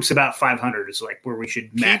think groups about 500 is like where we should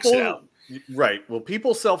max it out. Right. Well,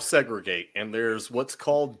 people self-segregate, and there's what's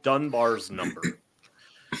called Dunbar's number.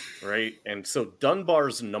 Right. And so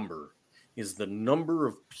Dunbar's number is the number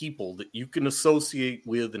of people that you can associate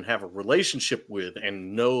with and have a relationship with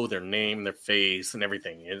and know their name, their face, and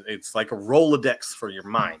everything. It's like a Rolodex for your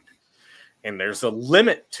mind. And there's a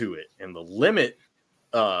limit to it. And the limit,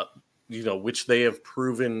 you know, which they have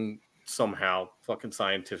proven somehow fucking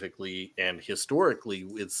scientifically and historically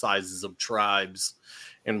with sizes of tribes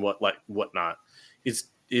and whatnot,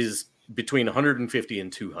 is between 150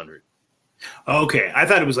 and 200. Okay, I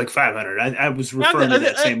thought it was like 500. I was referring to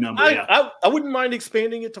that same number. I wouldn't mind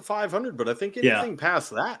expanding it to 500, but I think anything past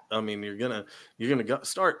that, I mean, you're gonna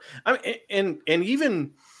start. I mean, and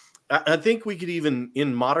even I think we could even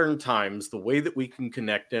in modern times, the way that we can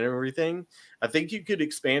connect and everything, I think you could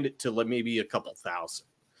expand it to like maybe a couple thousand,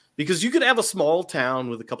 because you could have a small town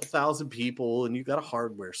with a couple thousand people, and you got a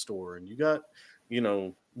hardware store, and you got, you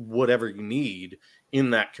know, whatever you need in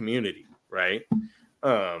that community, right?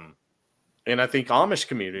 And I think Amish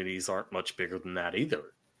communities aren't much bigger than that either.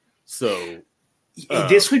 So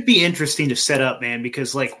this would be interesting to set up, man,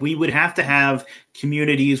 because like we would have to have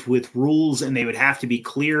communities with rules, and they would have to be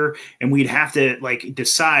clear, and we'd have to like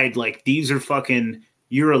decide like these are fucking,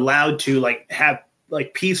 you're allowed to like have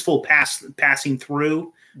like peaceful passing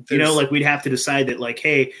through. You know, like we'd have to decide that like,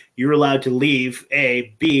 hey, you're allowed to leave.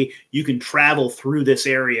 A, B, you can travel through this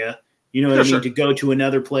area. You know what I mean? To go to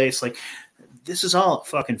another place. Like, this is all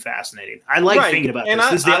fucking fascinating. I like thinking about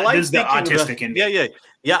this. This is the autistic in me.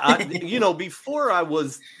 Yeah. You know, before I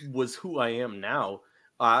was who I am now,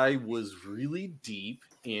 I was really deep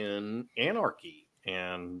in anarchy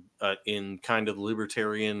and in kind of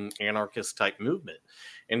libertarian anarchist type movement.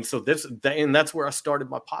 And so that's where I started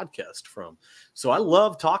my podcast from. So I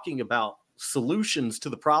love talking about solutions to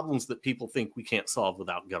the problems that people think we can't solve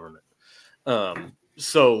without government.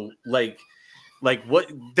 So like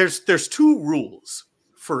what there's two rules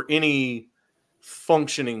for any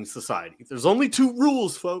functioning society. There's only two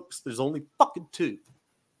rules, folks. There's only fucking two.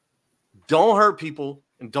 Don't hurt people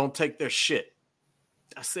and don't take their shit.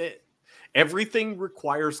 That's it. Everything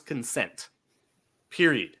requires consent.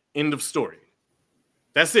 Period. End of story.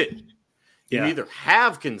 That's it. You either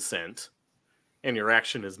have consent and your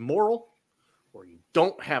action is moral, or you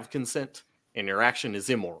don't have consent and your action is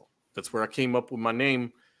immoral. That's where I came up with my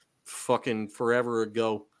name fucking forever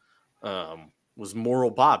ago, was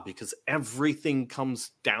Moral Bob, because everything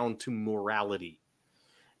comes down to morality.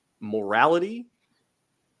 Morality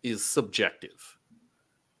is subjective.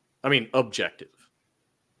 I mean, objective.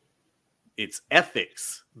 It's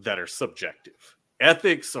ethics that are subjective.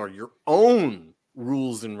 Ethics are your own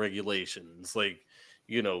rules and regulations. Like,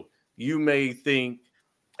 you know, you may think,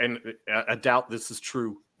 and I doubt this is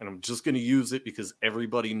true, and I'm just going to use it because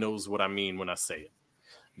everybody knows what I mean when I say it.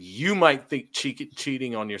 You might think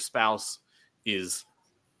cheating on your spouse is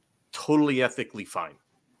totally ethically fine.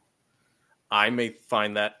 I may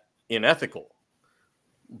find that unethical,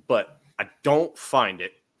 but I don't find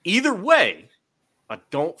it, either way, I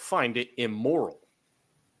don't find it immoral,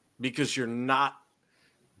 because you're not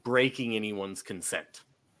breaking anyone's consent.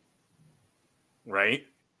 Right?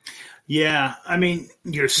 Yeah, I mean,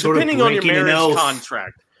 you're sort depending of on your breaking marriage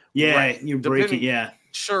contract. Yeah, right. you're breaking. Yeah,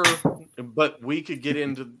 sure, but we could get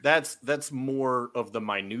into that's more of the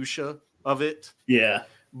minutia of it. Yeah,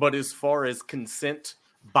 but as far as consent,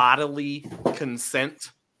 bodily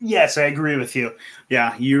consent. Yes, I agree with you.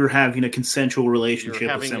 Yeah, you're having a consensual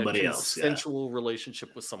relationship with somebody else. Consensual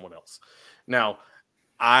relationship with someone else. Now,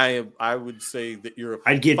 I would say that you're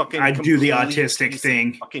I'd do the autistic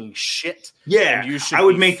thing. Fucking shit. Yeah, I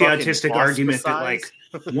would make the autistic argument that like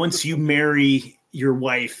once you marry your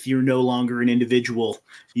wife, you're no longer an individual.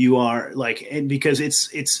 You are like, and because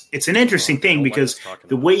it's an interesting thing, because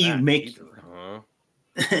the way you make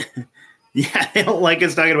yeah, they don't like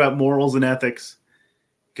us talking about morals and ethics.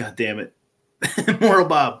 God damn it. Moral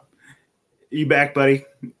Bob. You back, buddy?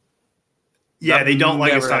 Yeah, they don't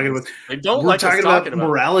like us talking about. They don't like us talking about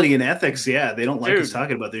morality and ethics. Yeah, they don't like us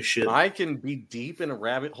talking about this shit. I can be deep in a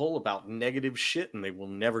rabbit hole about negative shit, and they will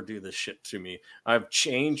never do this shit to me. I've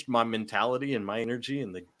changed my mentality and my energy,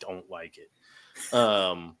 and they don't like it.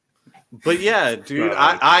 But yeah, dude,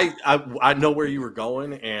 I know where you were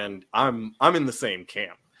going, and I'm in the same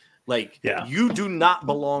camp. Like, you do not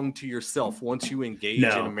belong to yourself once you engage in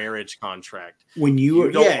a marriage contract. When you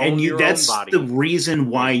that's the reason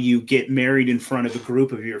why you get married in front of a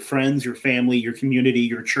group of your friends, your family, your community,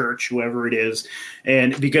 your church, whoever it is.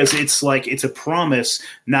 And because it's like, it's a promise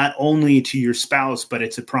not only to your spouse, but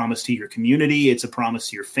it's a promise to your community. It's a promise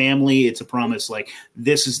to your family. It's a promise like,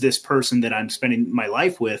 this is this person that I'm spending my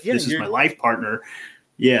life with. This is my life partner.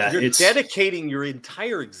 Yeah, you're dedicating your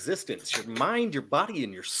entire existence, your mind, your body,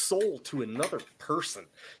 and your soul to another person.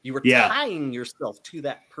 You are tying yourself to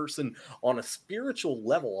that person on a spiritual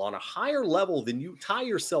level, on a higher level than you tie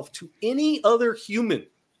yourself to any other human.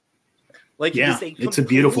 Like, it's a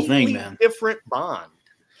beautiful thing, man. Different bond,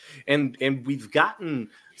 and we've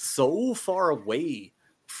gotten so far away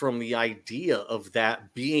from the idea of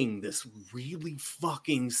that being this really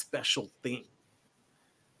fucking special thing.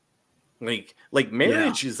 Like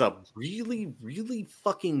marriage is a really, really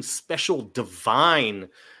fucking special, divine,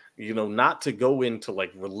 not to go into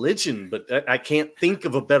like religion, but I can't think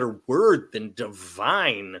of a better word than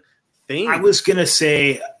divine thing. I was going to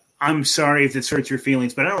say, I'm sorry if this hurts your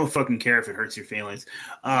feelings, but I don't fucking care if it hurts your feelings.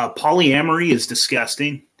 Polyamory is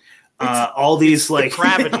disgusting. All these like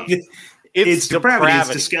depravity. It's depravity. It's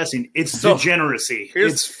disgusting. It's degeneracy.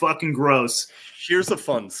 It's fucking gross. Here's a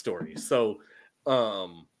fun story. So,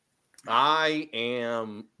 I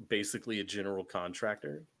am basically a general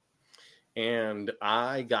contractor, and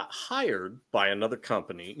I got hired by another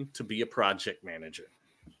company to be a project manager.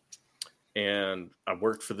 And I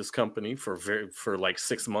worked for this company for like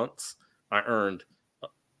 6 months. I earned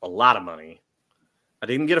a lot of money. I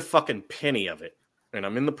didn't get a fucking penny of it. And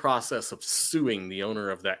I'm in the process of suing the owner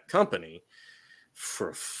of that company for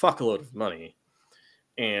a fuckload of money.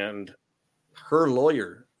 And her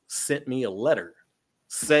lawyer sent me a letter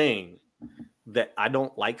saying that I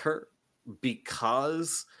don't like her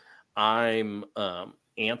because I'm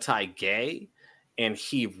anti-gay, and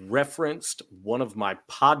he referenced one of my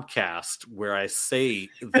podcasts where I say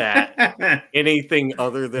that anything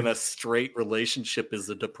other than a straight relationship is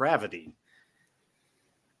a depravity.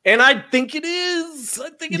 And I think it is. I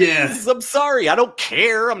think it is. I'm sorry. I don't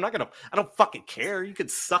care. I don't fucking care. You could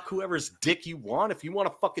suck whoever's dick you want. If you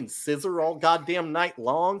want to fucking scissor all goddamn night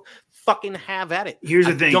long, fucking have at it. Here's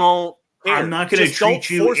the thing. I'm not going to treat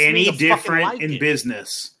you any different in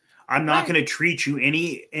business. I'm not going to treat you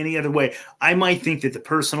any other way. I might think that the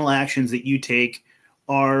personal actions that you take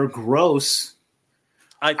are gross.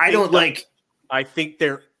 I think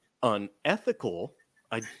they're unethical.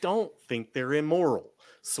 I don't think they're immoral.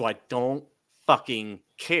 So I don't fucking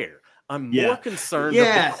care. I'm more concerned of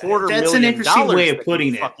the $250,000. That's an interesting way of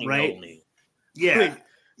putting it, right?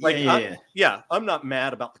 I'm not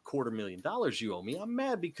mad about the $250,000 you owe me. I'm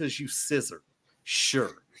mad because you scissored.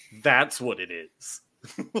 Sure, that's what it is.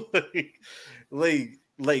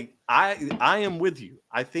 I am with you.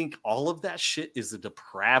 I think all of that shit is a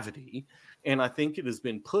depravity, and I think it has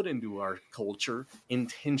been put into our culture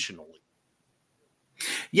intentionally.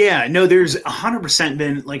 Yeah, no, there's 100%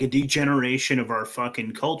 been like a degeneration of our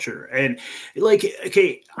fucking culture. And like,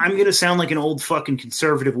 okay, I'm going to sound like an old fucking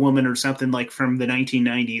conservative woman or something like from the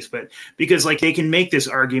 1990s, but because like they can make this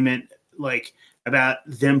argument like about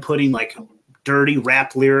them putting like dirty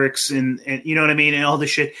rap lyrics and you know what I mean? And all this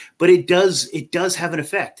shit, but it does have an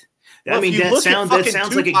effect. Well, I mean, that sounds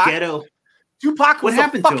Tupac, like a ghetto. Tupac was what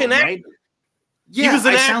happened to him, right? Yeah,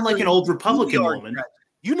 I sound like an old Republican woman.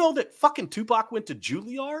 You know that fucking Tupac went to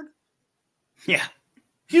Juilliard? Yeah.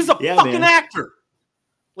 He's a fucking actor.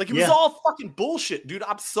 Like, it was all fucking bullshit, dude.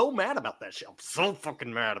 I'm so mad about that shit. I'm so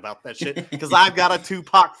fucking mad about that shit because I've got a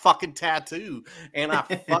Tupac fucking tattoo, and I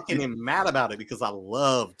fucking am mad about it because I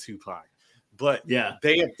love Tupac. But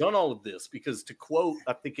they have done all of this because, to quote,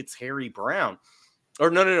 I think it's Harry Brown.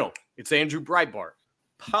 Or no. It's Andrew Breitbart.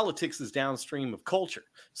 Politics is downstream of culture.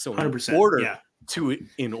 So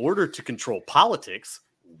in order to control politics,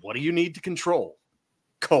 what do you need to control?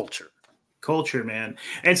 Culture, man.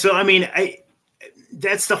 And so, I mean,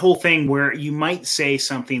 that's the whole thing where you might say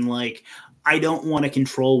something like, I don't want to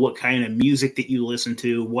control what kind of music that you listen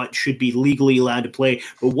to, what should be legally allowed to play,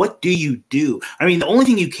 but what do you do? I mean, the only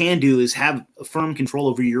thing you can do is have a firm control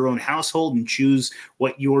over your own household and choose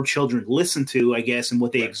what your children listen to, I guess, and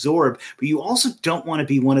what they absorb. But you also don't want to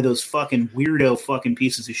be one of those fucking weirdo fucking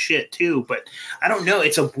pieces of shit too. But I don't know.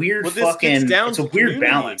 It's a weird it's a weird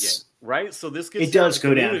balance. Again, right? So this gets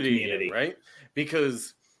go down to community again, right?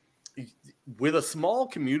 Because with a small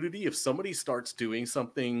community, if somebody starts doing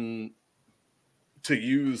something, to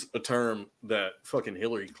use a term that fucking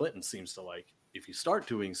Hillary Clinton seems to like, if you start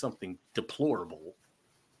doing something deplorable,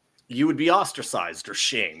 you would be ostracized or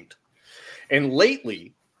shamed. And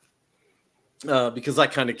lately, because I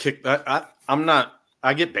kind of kicked.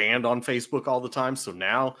 I get banned on Facebook all the time. So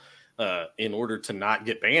now, in order to not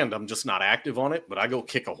get banned, I'm just not active on it. But I go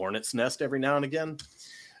kick a hornet's nest every now and again,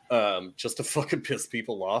 just to fucking piss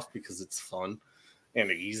people off because it's fun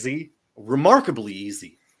and easy, remarkably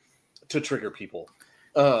easy to trigger people.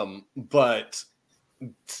 But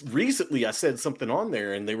recently I said something on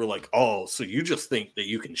there and they were like, oh, so you just think that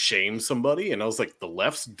you can shame somebody? And I was like, the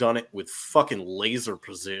left's done it with fucking laser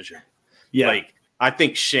precision. Yeah. Like, I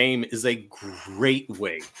think shame is a great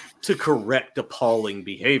way to correct appalling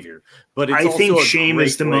behavior. But it's I think shame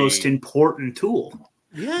is the most important tool.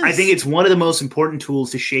 Yes. I think it's one of the most important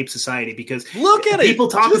tools to shape society because look at people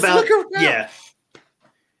it. talk just about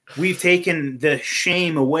we've taken the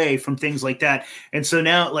shame away from things like that. And so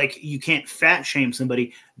now, like, you can't fat shame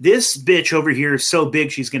somebody. This bitch over here is so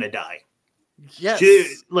big, she's going to die. Yes. She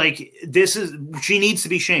needs to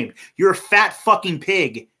be shamed. You're a fat fucking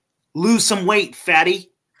pig. Lose some weight,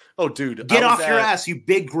 fatty. Oh, dude. Get off your ass, you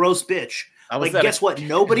big, gross bitch. Like, guess what?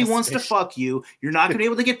 Nobody wants to fuck you. You're not going to be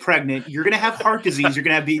able to get pregnant. You're going to have heart disease. You're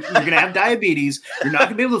going to have diabetes. You're not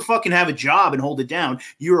going to be able to fucking have a job and hold it down.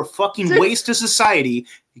 You're a fucking waste to society.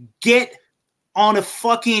 Get on a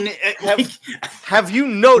fucking have you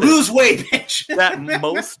noticed lose weight, bitch? That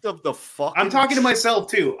most of the fucking I'm talking to myself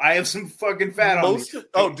too. I have some fucking fat on me.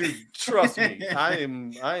 Oh, dude, trust me. I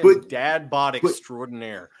am dad bod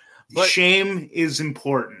extraordinaire. But shame is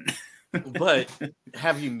important. But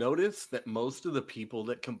have you noticed that most of the people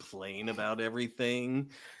that complain about everything,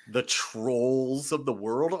 the trolls of the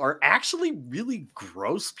world, are actually really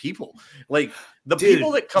gross people? Like the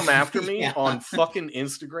people that come after me on fucking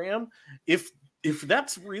Instagram, if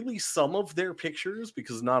that's really some of their pictures,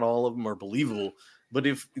 because not all of them are believable, but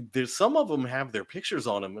if there's some of them have their pictures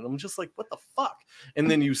on them, and I'm just like, what the fuck?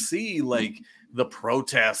 And then you see like the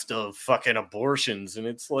protest of fucking abortions, and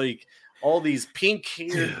it's like all these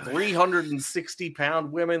pink-haired,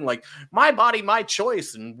 360-pound women, like, my body, my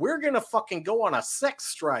choice, and we're going to fucking go on a sex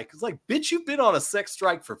strike. It's like, bitch, you've been on a sex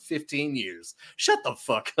strike for 15 years. Shut the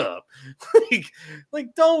fuck up.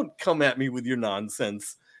 like, don't come at me with your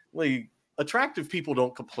nonsense. Like, attractive people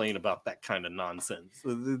don't complain about that kind of nonsense.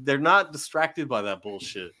 They're not distracted by that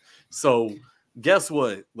bullshit. So, guess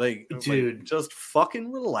what? Like, just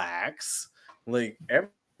fucking relax. Like,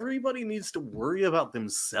 everybody needs to worry about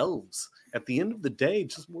themselves. At the end of the day,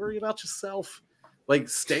 just worry about yourself. Like,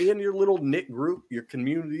 stay in your little knit group, your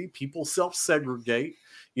community. People self-segregate.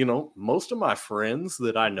 You know, most of my friends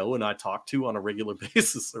that I know and I talk to on a regular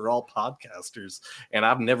basis are all podcasters, and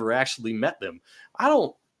I've never actually met them. I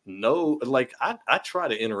don't know. Like, I try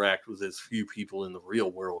to interact with as few people in the real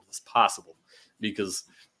world as possible because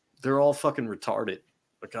they're all fucking retarded.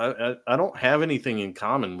 Like, I don't have anything in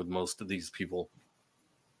common with most of these people.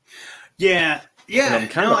 Yeah.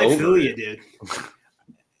 I feel you, dude.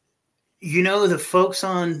 You know, the folks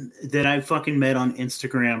that I fucking met on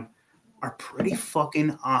Instagram are pretty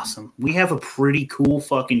fucking awesome. We have a pretty cool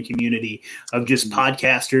fucking community of just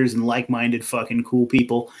podcasters and like-minded fucking cool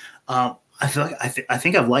people. I feel like I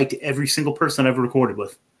think I've liked every single person I've recorded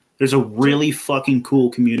with. There's a really fucking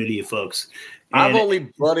cool community of folks. And I've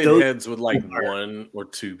only butted heads with like one or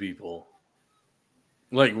two people.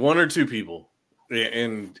 Like one or two people.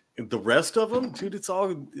 And the rest of them, dude, it's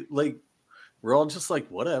all like, we're all just like,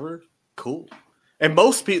 whatever, cool. And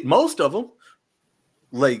most of them,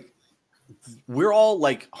 like, we're all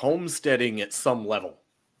like homesteading at some level.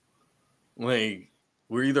 Like,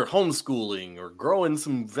 we're either homeschooling or growing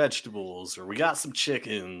some vegetables, or we got some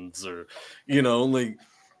chickens, or, you know, like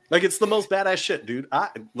it's the most badass shit, dude. I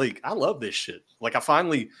love this shit. Like, I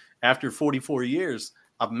finally, after 44 years,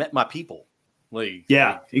 I've met my people. Like,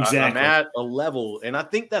 exactly. I'm at a level, and I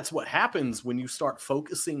think that's what happens when you start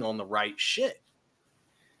focusing on the right shit.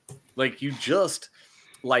 Like, you just,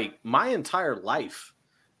 like, my entire life,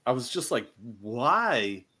 I was just like,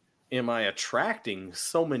 why am I attracting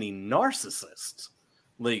so many narcissists?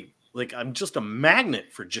 Like I'm just a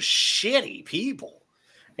magnet for just shitty people.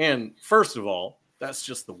 And first of all, that's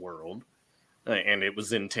just the world, and it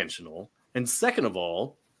was intentional. And second of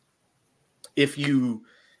all, if you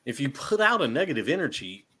put out a negative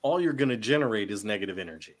energy, all you're going to generate is negative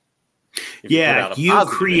energy. You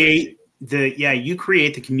create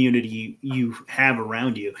the community you have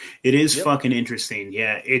around you. It is fucking interesting.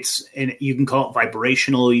 Yeah, and you can call it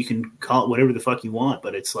vibrational, you can call it whatever the fuck you want,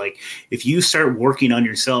 but it's like, if you start working on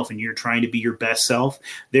yourself and you're trying to be your best self,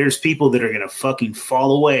 there's people that are going to fucking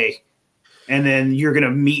fall away. And then you're going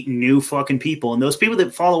to meet new fucking people. And those people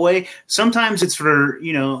that fall away, sometimes it's for,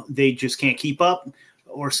 you know, they just can't keep up.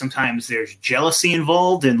 Or sometimes there's jealousy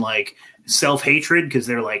involved and like self-hatred because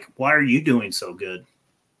they're like, why are you doing so good?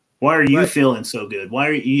 Why are you feeling so good? Why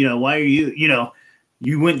are you,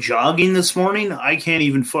 you went jogging this morning? I can't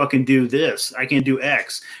even fucking do this. I can't do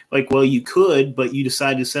X. Like, well, you could, but you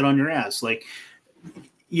decided to sit on your ass. Like,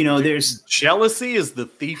 there's jealousy is the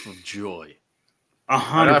thief of joy.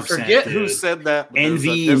 100%. I forget who said that.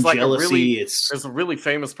 Envy and jealousy. There's a really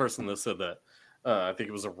famous person that said that. I think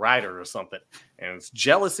it was a writer or something. And it's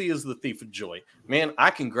jealousy is the thief of joy. Man,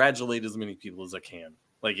 I congratulate as many people as I can.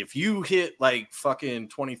 Like, if you hit like fucking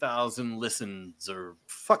 20,000 listens or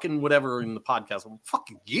fucking whatever in the podcast, I'm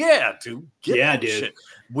fucking yeah, dude. Dude. Shit.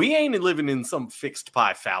 We ain't living in some fixed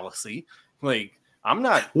pie fallacy. Like, I'm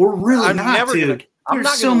not. We're really not, dude. I'm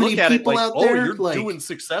not going to look at it like, oh, you're doing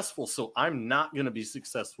successful, so I'm not going to be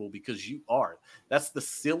successful because you are. That's the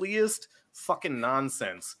silliest fucking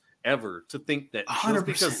nonsense ever, to think that just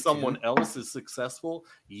because someone else is successcul,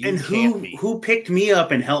 you can't be. Who picked me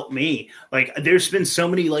up and helped me? Like, there's been so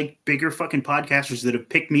many like bigger fucking podcasters that have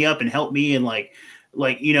picked me up and helped me and like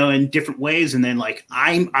in different ways, and then like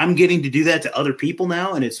I'm getting to do that to other people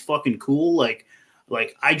now, and it's fucking cool. Like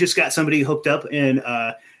I just got somebody hooked up and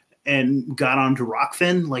got onto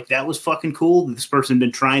Rockfin. Like, that was fucking cool. This person had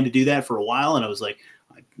been trying to do that for a while, and I was like,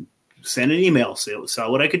 I sent an email,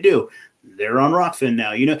 saw what I could do. They're on Rockfin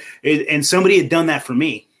now, and somebody had done that for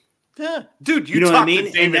me. Yeah, dude, you know what I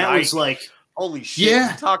mean? And that was like, holy shit!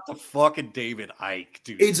 Yeah, you talked to fucking David Icke,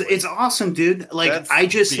 dude. It's awesome, dude. Like, I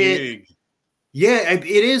just hit. Yeah, it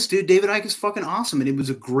is, dude. David Icke is fucking awesome, and it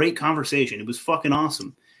was a great conversation. It was fucking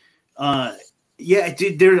awesome. Yeah,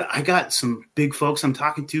 dude. I got some big folks I'm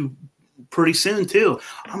talking to pretty soon too.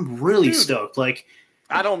 I'm really stoked. Like,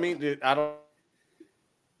 I don't mean to.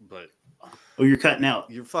 But oh, you're cutting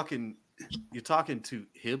out. You're talking to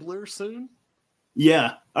Hibbler soon?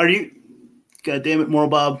 Yeah. Are you? God damn it, Moral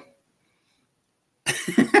Bob.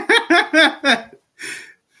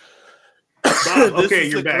 Okay,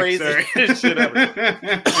 you're back. Sorry. Shit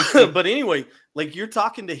ever. But anyway, like, you're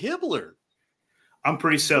talking to Hibbler. I'm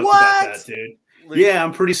pretty stoked about that, dude. Like, yeah,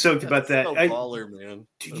 I'm pretty stoked about that. So baller, man.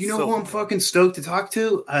 Dude, you know who I'm fucking stoked to talk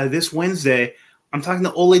to? This Wednesday, I'm talking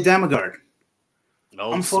to Ole Damagard.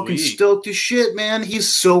 Oh, I'm fucking stoked as shit, man.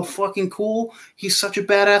 He's so fucking cool. He's such a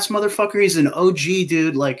badass motherfucker. He's an OG,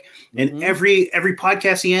 dude. Like, and every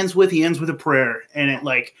podcast he ends with a prayer. And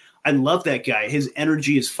I love that guy. His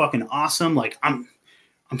energy is fucking awesome. Like, I'm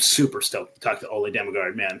super stoked to talk to Ole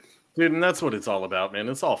Damagard, man. Dude, and that's what it's all about, man.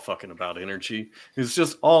 It's all fucking about energy. It's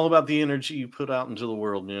just all about the energy you put out into the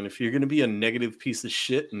world, man. If you're going to be a negative piece of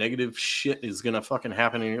shit, negative shit is going to fucking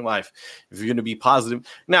happen in your life. If you're going to be positive.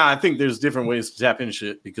 Now, I think there's different ways to tap into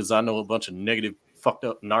shit, because I know a bunch of negative, fucked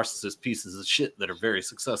up narcissist pieces of shit that are very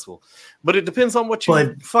successful. But it depends on what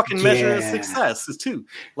you fucking measure as success too.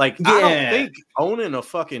 Like, I don't think owning a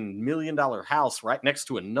fucking $1 million house right next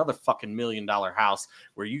to another fucking $1 million house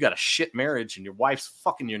where you got a shit marriage and your wife's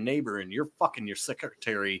fucking your neighbor and you're fucking your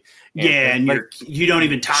secretary. And you don't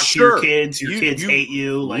even talk to your kids. Your kids hate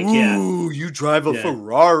you. Like, you drive a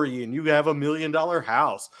Ferrari and you have $1 million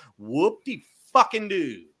house. Whoop-de fucking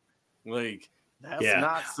do. Like, that's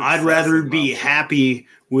not I'd rather be happy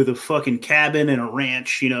with a fucking cabin and a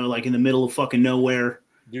ranch, like in the middle of fucking nowhere.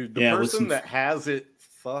 Dude, the person that has it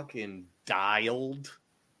fucking dialed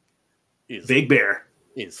is Big Bear.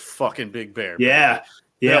 Is fucking Big Bear. Yeah.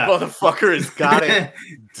 Man. That motherfucker has got it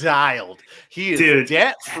dialed. He is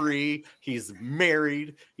debt free. He's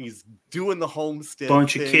married. He's doing the homestead.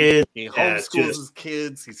 Bunch of kids. He homeschools his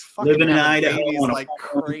kids. He's fucking living in Idaho like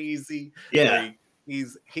crazy. Yeah. Like,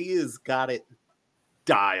 he has got it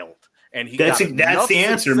dialed, and that's the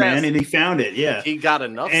answer, man. And he found it. Yeah, he got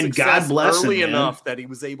enough, and God bless him, enough that he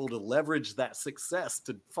was able to leverage that success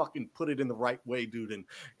to fucking put it in the right way, dude.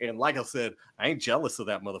 And like I said, I ain't jealous of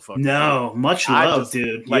that motherfucker. No, much love,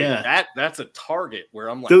 dude. Like, that's a target where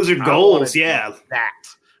I'm like, those are goals. Yeah, that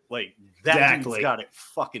dude's got it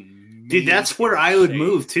fucking. Dude, that's where I would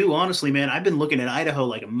move too. Honestly, man, I've been looking at Idaho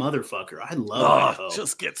like a motherfucker. I love Idaho. It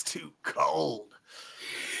just gets too cold.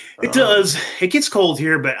 It does. It gets cold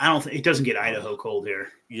here, but I don't think it doesn't get Idaho cold here.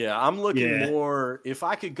 Yeah, I'm looking more. If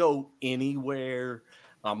I could go anywhere,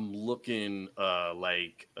 I'm looking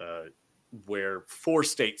where 4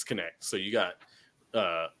 states connect. So you got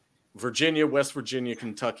Virginia, West Virginia,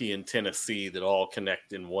 Kentucky, and Tennessee that all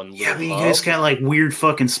connect in one little hub. You guys got like weird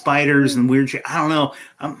fucking spiders and weird shit. I don't know.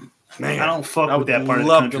 I don't fuck with that part of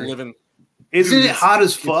the country. Isn't it hot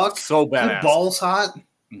as fuck? So badass. Your balls hot?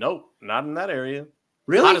 Nope, not in that area.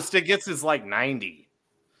 Really? Hottest it gets is like 90.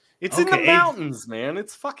 It's in the mountains, man.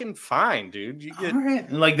 It's fucking fine, dude. You get all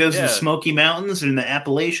right. Like those the Smoky Mountains or in the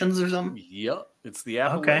Appalachians or something? Yep. It's the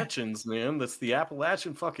Appalachians, man. That's the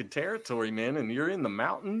Appalachian fucking territory, man. And you're in the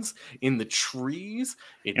mountains, in the trees.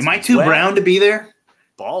 Am I too brown to be there?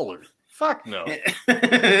 Baller. Fuck no.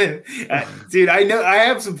 Dude, I know I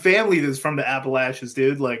have some family that's from the Appalachians,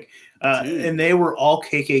 dude. Like, and they were all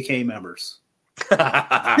KKK members.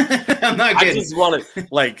 I'm not kidding. I just want to,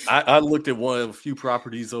 like, I looked at a few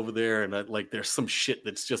properties over there, and there's some shit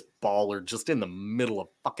that's just baller, just in the middle of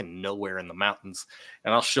fucking nowhere in the mountains.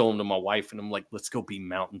 And I'll show them to my wife, and I'm like, let's go be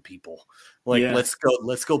mountain people. Like, let's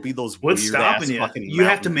go be those What's weird stopping ass you? fucking. You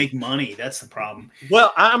have to make money. That's the problem.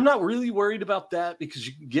 Well, I'm not really worried about that because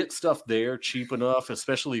you can get stuff there cheap enough,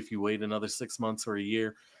 especially if you wait another 6 months or a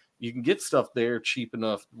year. You can get stuff there cheap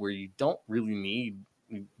enough where you don't really need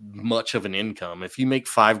much of an income. If you make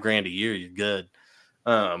 $5,000 a year, you're good.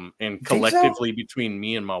 And collectively between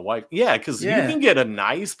me and my wife, because you can get a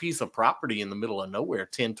nice piece of property in the middle of nowhere,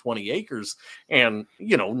 10, 20 acres, and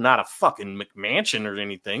not a fucking McMansion or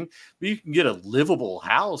anything, but you can get a livable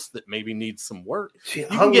house that maybe needs some work.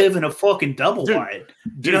 I'll live in a fucking double wide.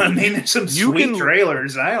 You know what I mean? There's some sweet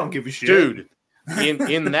trailers. I don't give a shit. Dude,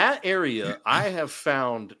 in that area, I have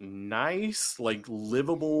found nice, like,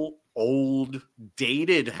 livable, old,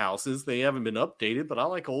 dated houses. They haven't been updated, but I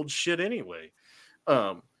like old shit anyway.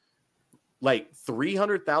 Like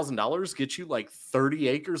 $300,000 gets you like 30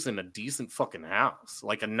 acres in a decent fucking house,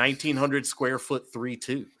 like a 1,900 square foot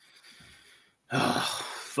 3-2.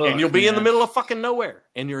 And you'll be in the middle of fucking nowhere,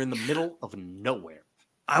 and you're in the middle of nowhere.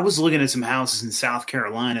 I was looking at some houses in South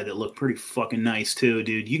Carolina that look pretty fucking nice too,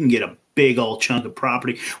 dude. You can get a big old chunk of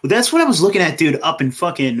property. Well, that's what I was looking at, dude, up in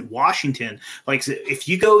fucking Washington. Like, if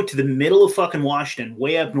you go to the middle of fucking Washington,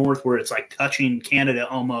 way up north where it's like touching Canada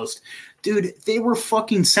almost, dude, they were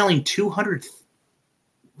fucking selling 200.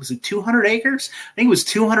 Was it 200 acres? I think it was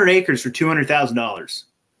 200 acres for $200,000.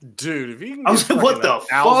 Dude, if you can, I was like, what the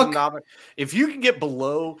fuck? If you can get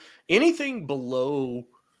anything below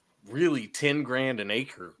really 10 grand an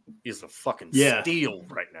acre is a fucking steal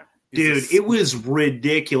right now. Dude, it was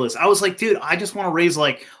ridiculous. I was like, dude, I just want to raise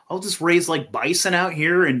I'll just raise like bison out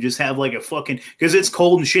here and just have like a fucking, because it's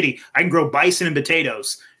cold and shitty. I can grow bison and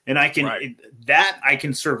potatoes, and I can I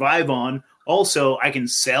can survive on. Also, I can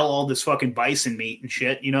sell all this fucking bison meat and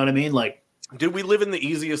shit. You know what I mean? Like, dude, we live in the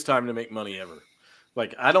easiest time to make money ever.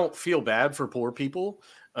 Like, I don't feel bad for poor people.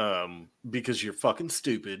 Because you're fucking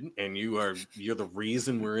stupid and you're the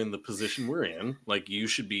reason we're in the position we're in. Like, you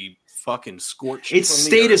should be fucking scorched. It's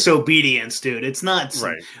status obedience, dude. It's not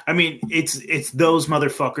right. I mean, it's those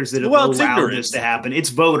motherfuckers that have allowed this to happen. It's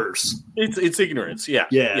voters. It's ignorance. Yeah.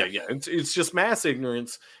 It's just mass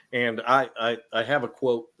ignorance. And I have a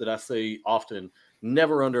quote that I say often: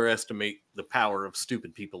 never underestimate the power of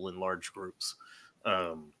stupid people in large groups.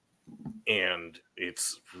 And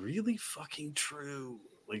it's really fucking true.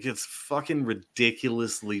 Like, it's fucking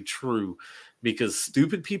ridiculously true, because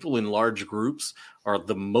stupid people in large groups are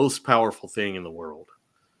the most powerful thing in the world.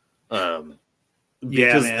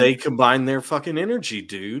 Because they combine their fucking energy,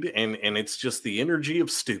 dude. And it's just the energy of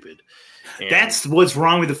stupid. And that's what's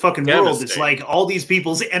wrong with the fucking world. It's like all these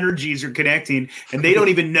people's energies are connecting, and they don't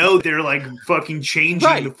even know they're like fucking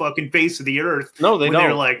changing the fucking face of the earth. No, they don't.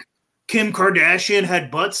 They're like, Kim Kardashian had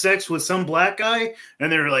butt sex with some black guy, and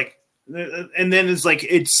they're like, and then it's like,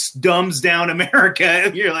 it dumbs down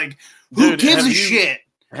America. You're like, who gives a shit?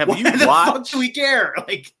 Why the fuck do we care?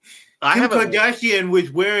 Like, Kim Kardashian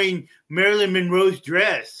was wearing Marilyn Monroe's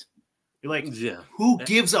dress. You're like, who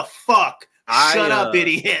gives a fuck? Shut up,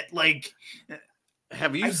 idiot. Like,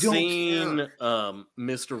 have you seen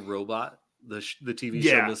Mr. Robot, the TV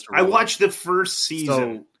show Mr. Robot? I watched the first season.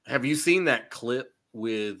 So, have you seen that clip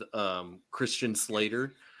with Christian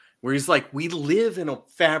Slater, where he's like, we live in a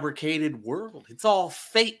fabricated world. It's all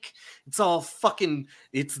fake. It's all fucking,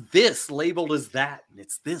 it's this labeled as that, and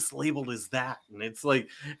it's this labeled as that. And it's like,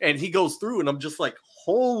 and he goes through, and I'm just like,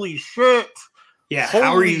 holy shit. Yeah,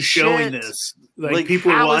 how are you showing this? Like,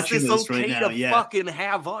 people are watching this right now. Fucking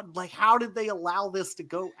have on. Like, how did they allow this to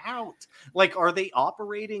go out? Like, are they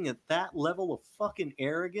operating at that level of fucking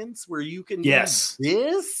arrogance where you can do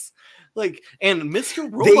this? Like, and Mr.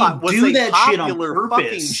 Robot was a popular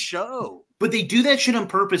fucking show. But they do that shit on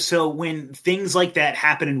purpose, so when things like that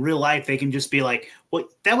happen in real life, they can just be like, well,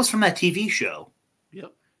 that was from that TV show.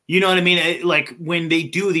 Yep. You know what I mean? Like, when they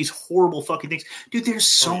do these horrible fucking things. Dude,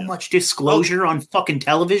 there's so much disclosure on fucking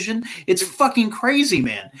television. It's fucking crazy,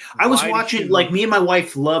 man. I was watching, like, me and my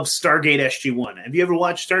wife love Stargate SG-1. Have you ever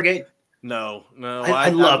watched Stargate? No. I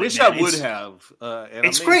love wish it, man. I would have.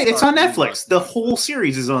 It's great. It's on Netflix. The whole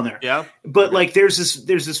series is on there. Yeah. But okay. Like, there's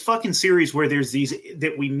this fucking series where there's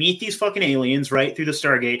that we meet these fucking aliens right through the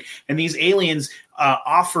Stargate, and these aliens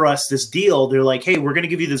offer us this deal. They're like, hey, we're going to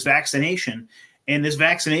give you this vaccination, and this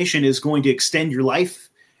vaccination is going to extend your life.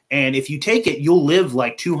 And if you take it, you'll live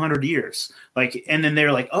like 200 years. Like, and then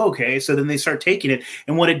they're like, oh, okay. So then they start taking it.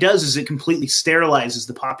 And what it does is it completely sterilizes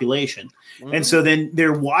the population. Mm-hmm. And so then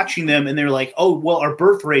they're watching them and they're like, oh, well, our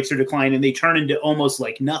birth rates are declining. And they turn into almost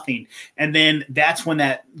like nothing. And then that's when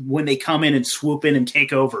they come in and swoop in and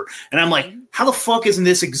take over. And I'm like, how the fuck isn't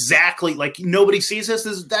this exactly like nobody sees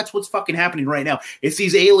this? That's what's fucking happening right now. It's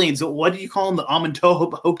these aliens. What did you call them? The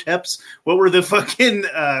Amenhoteps? What were the fucking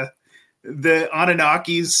the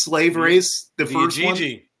Anunnaki's slave race, the first Ajiji.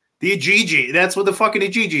 One? The Ajiji. That's what the fucking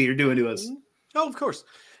Ajiji are doing to us. Oh, of course.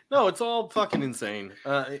 No, it's all fucking insane.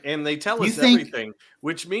 And they tell us everything,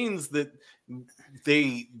 which means that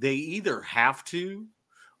they either have to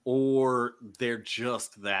or they're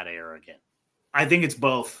just that arrogant. I think it's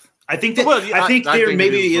both. I think that I think there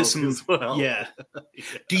maybe is some. Well. Yeah. Yeah.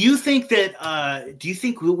 Do you think that? Do you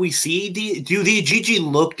think we see do the Ajiji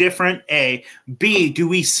look different? A. B. Do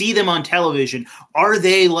we see them on television? Are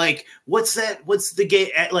they like what's that? What's the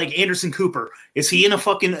gay like Anderson Cooper? Is he in a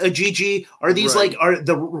fucking Ajiji? Are these right. Like are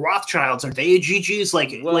the Rothschilds? Are they Ajijis?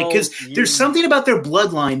 Like because there's something about their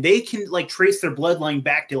bloodline. They can like trace their bloodline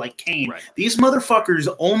back to like Cain. Right. These motherfuckers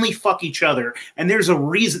only fuck each other, and there's a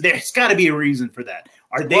reason. There's got to be a reason for that.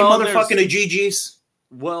 Are they motherfucking Ajijis?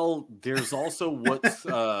 Well, there's also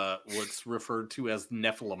what's referred to as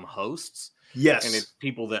Nephilim hosts. Yes. And it's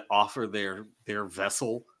people that offer their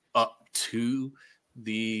vessel up to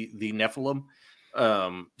the Nephilim.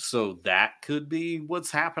 So that could be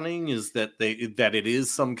what's happening is that it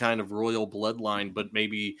is some kind of royal bloodline, but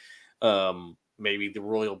maybe the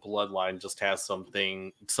royal bloodline just has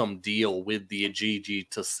some deal with the Ajiji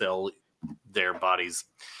to sell their bodies.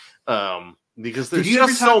 Because there's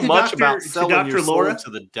just so much about selling your soul to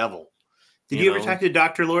the devil. Did you ever talk to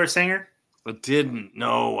Dr. Laura Sanger? I didn't.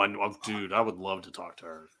 No, dude, I would love to talk to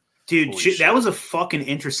her. Dude, that was a fucking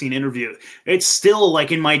interesting interview. It's still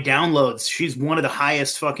like in my downloads. She's one of the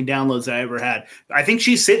highest fucking downloads I ever had. I think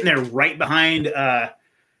she's sitting there right behind.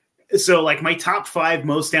 So like my top 5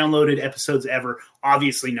 most downloaded episodes ever.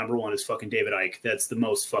 Obviously, number 1 is fucking David Icke. That's the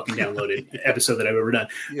most fucking downloaded episode that I've ever done.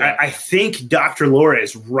 Yeah. I think Dr. Laura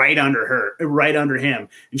is right under him,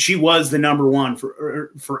 and she was the number 1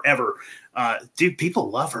 for forever. Dude, people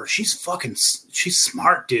love her. She's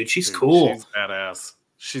smart, dude. She's cool. She's badass.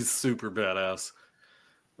 She's super badass.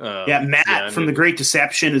 Matt from The Great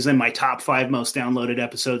Deception is in my top 5 most downloaded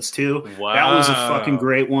episodes too. Wow. That was a fucking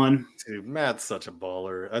great one. Dude, Matt's such a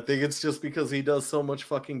baller. I think it's just because he does so much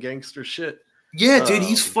fucking gangster shit. Yeah, dude,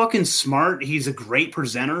 he's fucking smart. He's a great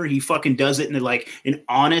presenter. He fucking does it in like an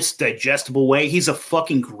honest, digestible way. He's a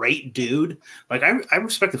fucking great dude. Like I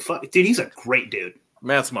respect the fuck dude. He's a great dude.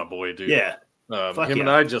 Matt's my boy, dude. Yeah. And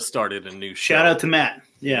I just started a new show. Shout out to Matt.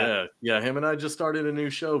 Yeah. Him and I just started a new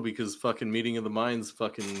show because fucking Meeting of the Minds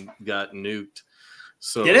fucking got nuked.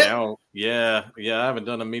 So now, I haven't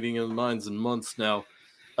done a Meeting of the Minds in months now.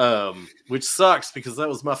 Which sucks because that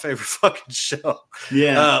was my favorite fucking show.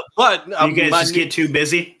 Yeah. But you guys just get too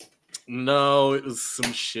busy? No, it was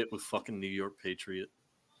some shit with fucking New York Patriot.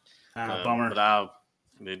 Bummer. But I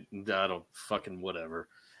don't fucking whatever.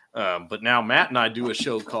 But now Matt and I do a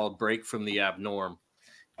show called Break from the Abnorm,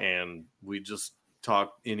 and we just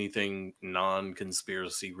talk anything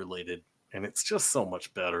non-conspiracy related, and it's just so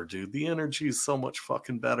much better, dude. The energy is so much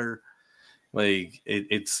fucking better. Like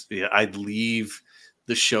I'd leave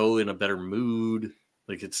the show in a better mood.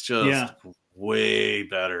 Like it's just way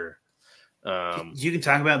better. You can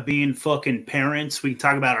talk about being fucking parents. We can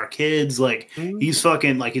talk about our kids. Like he's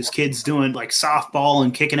fucking like his kids doing like softball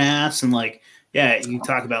and kicking ass and like you can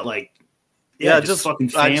talk about like just fucking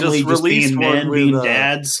family, just being men, being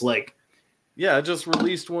dads. Like I just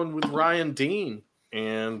released one with Ryan Dean,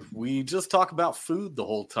 and we just talk about food the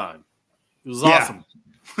whole time. It was awesome.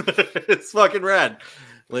 It's fucking rad.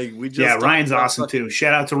 Like we just Ryan's awesome too.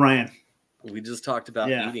 Shout out to Ryan. We just talked about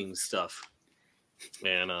eating stuff,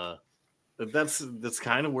 and that's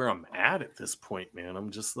kind of where I'm at this point, man. I'm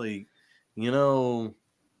just like,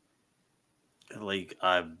 like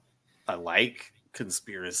I like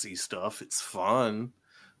conspiracy stuff. It's fun,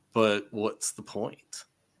 but what's the point?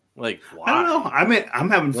 Like, why? I don't know. I'm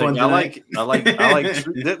having fun. I like.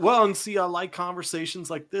 Well, and see, I like conversations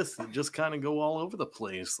like this that just kind of go all over the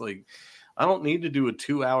place. Like, I don't need to do a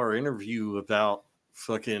 2-hour interview about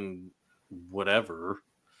fucking whatever.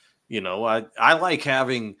 I like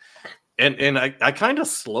having And I kind of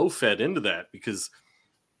slow fed into that because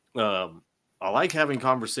I like having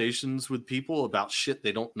conversations with people about shit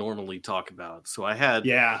they don't normally talk about. So I had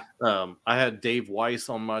Dave Weiss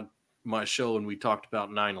on my show, and we talked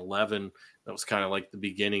about 9/11. That was kind of like the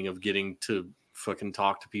beginning of getting to fucking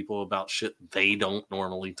talk to people about shit they don't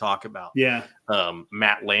normally talk about. Yeah.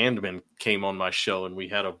 Matt Landman came on my show, and we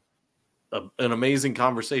had an amazing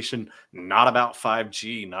conversation, not about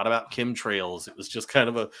 5G, not about chemtrails. It was just kind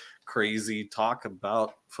of a crazy talk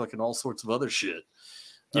about fucking all sorts of other shit.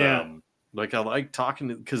 Yeah. Like I like talking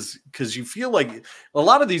to, because you feel like a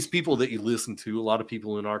lot of these people that you listen to, a lot of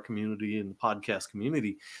people in our community, in the podcast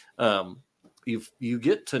community, you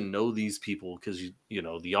get to know these people because you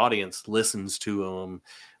know the audience listens to them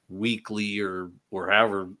weekly or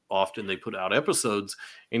however often they put out episodes,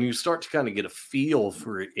 and you start to kind of get a feel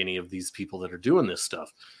for any of these people that are doing this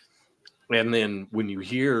stuff. And then when you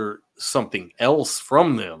hear something else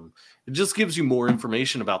from them, it just gives you more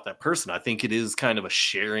information about that person. I think it is kind of a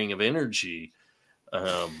sharing of energy.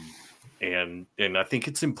 And I think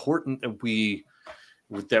it's important that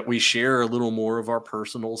we share a little more of our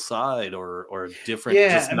personal side or different,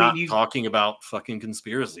 talking about fucking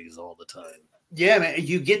conspiracies all the time. Yeah, man,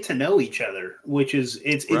 you get to know each other, which is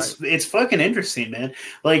it's fucking interesting, man.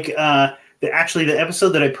 Like the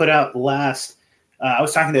episode that I put out last, I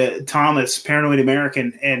was talking to Thomas, Paranoid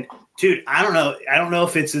American, and dude, I don't know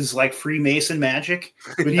if it's his like Freemason magic,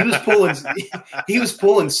 but he was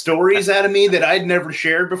pulling stories out of me that I'd never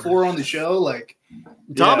shared before on the show. Like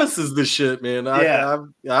Thomas is the shit, man.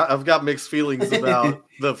 I've got mixed feelings about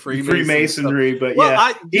the Freemasonry, but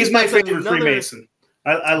he's my favorite Freemason.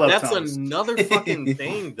 I love that's Thomas. Another fucking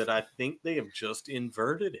thing that I think they have just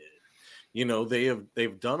inverted it. You know,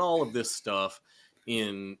 they've done all of this stuff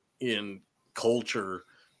in culture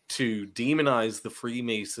to demonize the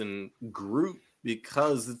Freemason group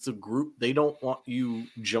because it's a group they don't want you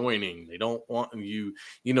joining. They don't want you,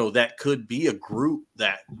 that could be a group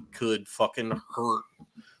that could fucking hurt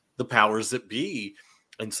the powers that be.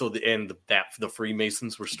 And so the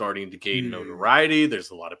Freemasons were starting to gain notoriety. There's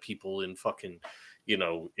a lot of people in fucking,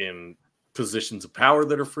 in positions of power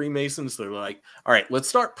that are Freemasons. They're like, all right, let's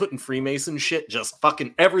start putting Freemason shit just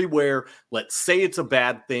fucking everywhere. Let's say it's a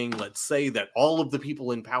bad thing. Let's say that all of the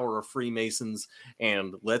people in power are Freemasons,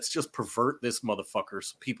 and let's just pervert this motherfucker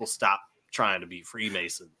so people stop trying to be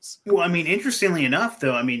Freemasons. Well, I mean, interestingly enough,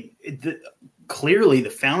 though, I mean, clearly the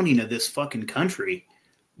founding of this fucking country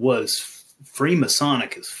was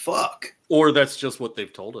Freemasonic as fuck. Or that's just what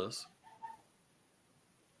they've told us.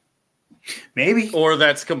 Maybe. Or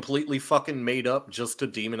that's completely fucking made up just to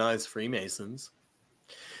demonize Freemasons.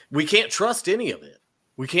 We can't trust any of it.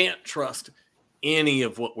 We can't trust any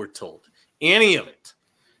of what we're told. Any of it.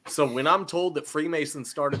 So when I'm told that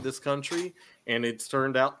Freemasons started this country and it's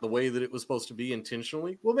turned out the way that it was supposed to be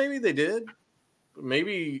intentionally, well, maybe they did. But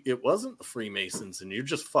maybe it wasn't the Freemasons and you're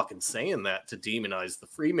just fucking saying that to demonize the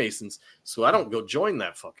Freemasons so I don't go join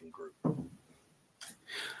that fucking group.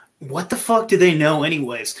 What the fuck do they know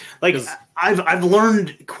anyways? Like, I've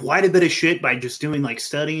learned quite a bit of shit by just doing like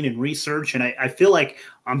studying and research, and I feel like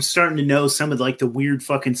I'm starting to know some of like the weird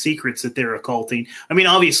fucking secrets that they're occulting. I mean,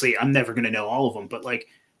 obviously, I'm never going to know all of them, but like,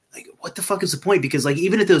 what the fuck is the point? Because like,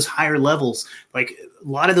 even at those higher levels, like a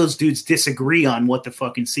lot of those dudes disagree on what the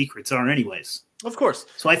fucking secrets are anyways. Of course.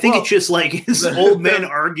 So I think it's just like old men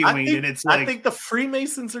arguing, and it's like... I think the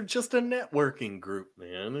Freemasons are just a networking group,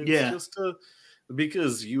 man. It's just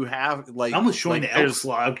because you have like... I almost joined the Elks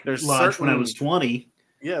Lodge when I was 20.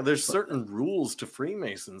 Yeah, there's certain rules to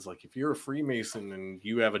Freemasons. Like if you're a Freemason and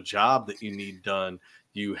you have a job that you need done,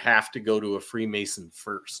 you have to go to a Freemason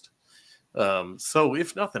first. So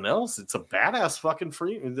if nothing else, it's a badass fucking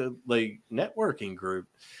networking group.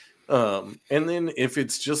 And then if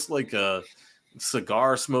it's just like a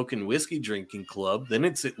cigar smoking whiskey drinking club, then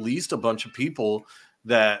it's at least a bunch of people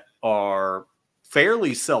that are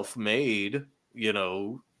fairly self-made,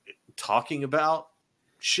 talking about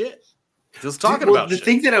shit. Just talking about the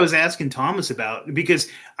thing that I was asking Thomas about, because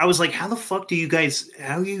I was like, how the fuck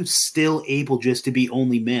how are you still able just to be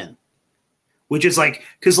only men? Which is like,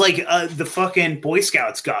 because like the fucking Boy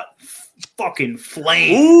Scouts got fucking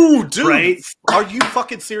flamed. Ooh, dude. Right? Are you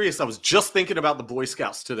fucking serious? I was just thinking about the Boy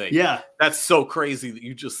Scouts today. Yeah. That's so crazy that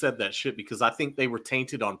you just said that shit because I think they were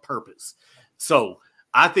tainted on purpose. So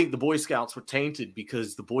I think the Boy Scouts were tainted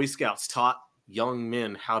because the Boy Scouts taught young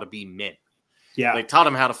men how to be men. Yeah. They taught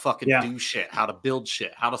them how to fucking do shit, how to build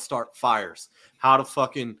shit, how to start fires, how to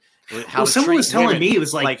fucking... someone was telling me, it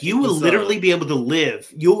was like you will literally be able to live.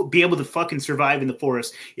 You'll be able to fucking survive in the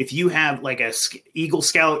forest if you have like a Eagle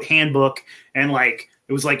Scout handbook and like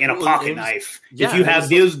It was like in a pocket knife. Yeah, if you have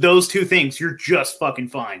those two things, you're just fucking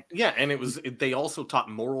fine. Yeah, and they also taught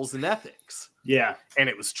morals and ethics. Yeah. And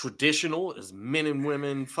it was traditional. It was men and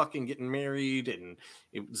women fucking getting married, and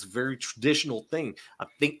it was a very traditional thing. I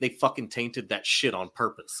think they fucking tainted that shit on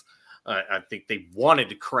purpose. I think they wanted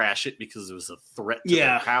to crash it because it was a threat to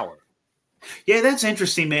their power. Yeah, that's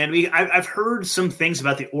interesting, man. I've heard some things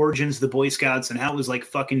about the origins of the Boy Scouts and how it was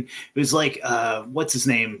like what's his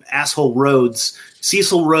name? Asshole Rhodes,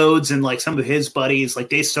 Cecil Rhodes, and like some of his buddies. Like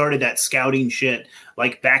they started that scouting shit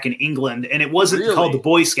like back in England, and it wasn't called the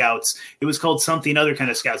Boy Scouts. It was called something other kind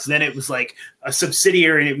of Scouts. Then it was like a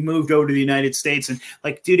subsidiary, and it moved over to the United States. And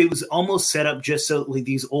like, dude, it was almost set up just so like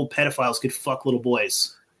these old pedophiles could fuck little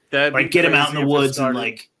boys, like get them out in the woods and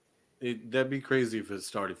like. That'd be crazy if it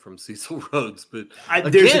started from Cecil Rhodes, but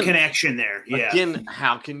there's a connection there. Yeah. Again,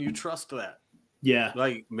 how can you trust that? Yeah.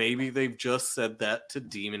 Like maybe they've just said that to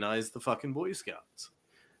demonize the fucking Boy Scouts.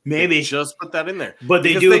 Maybe they just put that in there, but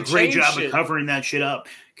they do a great job of covering that shit up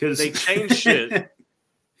because they change shit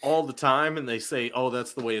all the time, and they say, "Oh,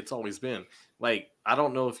 that's the way it's always been." Like I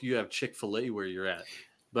don't know if you have Chick-fil-A where you're at.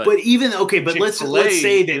 But even but let's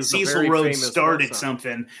say that Cecil Rhodes started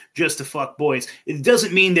something just to fuck boys. It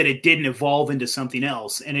doesn't mean that it didn't evolve into something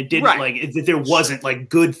else, and it didn't that there wasn't like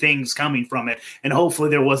good things coming from it, and hopefully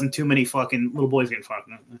there wasn't too many fucking little boys getting fucked.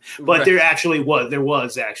 But there actually was. There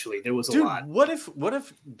was a lot. What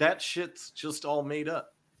if that shit's just all made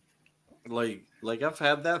up? Like I've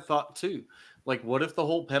had that thought too. Like what if the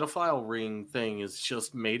whole pedophile ring thing is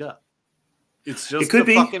just made up? It's just to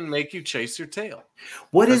fucking make you chase your tail.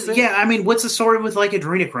 What's the story with like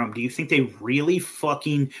adrenochrome? Do you think they really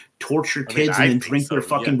fucking torture kids and then drink their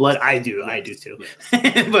fucking blood? I do too.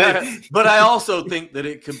 Yes. but I also think that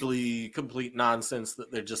it could be complete nonsense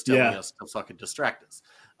that they're just telling us to fucking distract us.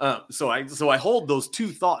 So I hold those two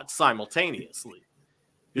thoughts simultaneously.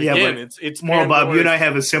 Again, it's more Bob. You and I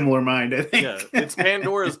have a similar mind, I think. Yeah, it's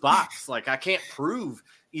Pandora's box. Like I can't prove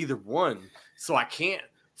either one, so I can't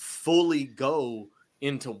fully go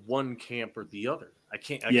into one camp or the other. I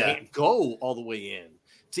can't go all the way in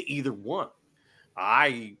to either one.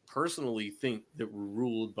 I personally think that we're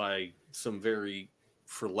ruled by some very,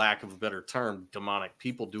 for lack of a better term, demonic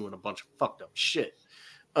people doing a bunch of fucked up shit.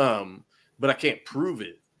 But I can't prove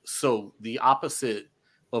it. So the opposite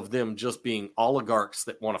of them just being oligarchs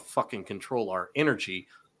that want to fucking control our energy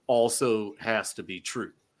also has to be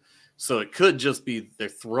true. So it could just be they're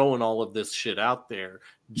throwing all of this shit out there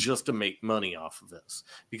just to make money off of this.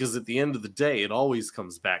 Because at the end of the day, it always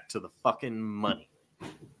comes back to the fucking money.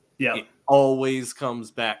 Yeah. It always comes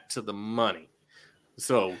back to the money.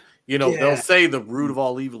 So, they'll say the root of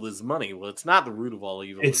all evil is money. Well, it's not the root of all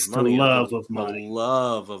evil. It's money. The love of money. The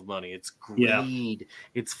love of money. It's greed.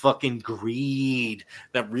 It's fucking greed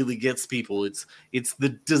that really gets people. It's the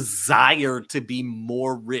desire to be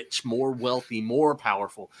more rich, more wealthy, more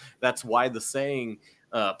powerful. That's why the saying,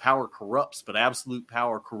 power corrupts, but absolute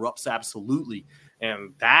power corrupts absolutely.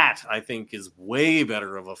 And that, I think, is way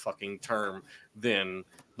better of a fucking term than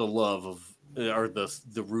the love of, or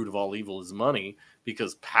the root of all evil is money,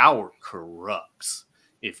 because power corrupts.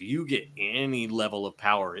 If you get any level of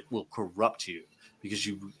power, it will corrupt you because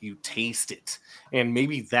you taste it. And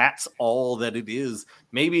maybe that's all that it is.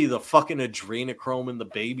 Maybe the fucking adrenochrome in the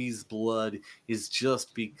baby's blood is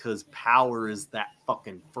just because power is that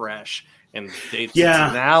fucking fresh. And it's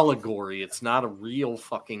an allegory. It's not a real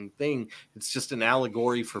fucking thing. It's just an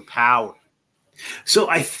allegory for power. So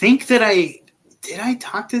I think that I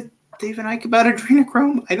talk to Dave and Ike about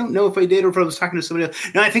adrenochrome? I don't know if I did or if I was talking to somebody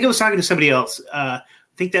else. No, I think I was talking to somebody else. I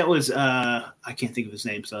think that was I can't think of his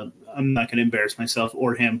name, so I'm not going to embarrass myself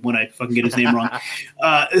or him when I fucking get his name wrong.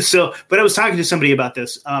 But I was talking to somebody about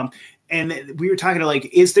this, and we were talking to like,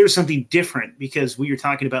 is there something different? Because we were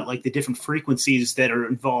talking about like the different frequencies that are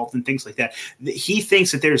involved and things like that. He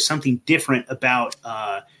thinks that there's something different about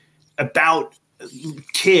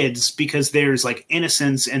kids because there's like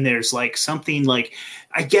innocence and there's like something like,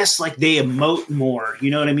 I guess like they emote more, you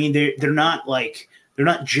know what I mean? They're not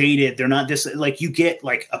jaded. They're not just like, you get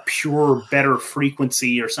like a pure, better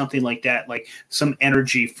frequency or something like that. Like some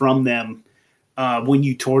energy from them when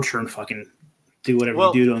you torture and fucking do whatever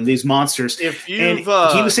you do to them, these monsters. And he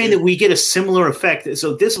was saying that we get a similar effect.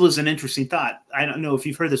 So this was an interesting thought. I don't know if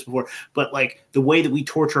you've heard this before, but like the way that we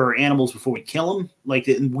torture our animals before we kill them, like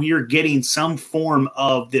we're getting some form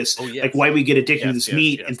of this, like why we get addicted to this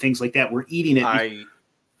meat and things like that. We're eating it.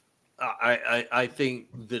 I think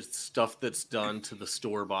the stuff that's done to the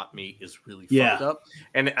store-bought meat is really fucked up,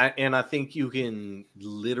 and I think you can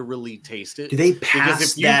literally taste it. Do they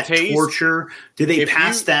pass that torture? Do they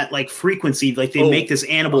pass that like frequency? Like they make this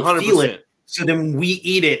animal feel it So then when we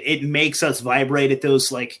eat it, it makes us vibrate at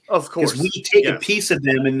those, like, of course, because we take a piece of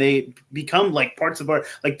them and they become like parts of our,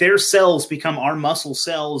 like their cells become our muscle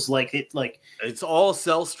cells. Like it's all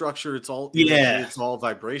cell structure. It's all energy, it's all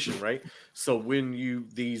vibration, right? So when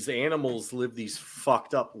these animals live these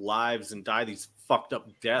fucked up lives and die these fucked up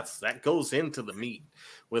deaths, that goes into the meat,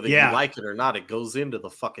 whether you like it or not. It goes into the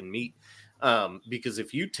fucking meat. Because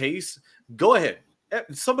if you taste, go ahead,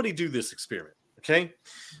 somebody do this experiment. Okay.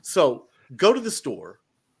 So go to the store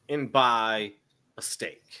and buy a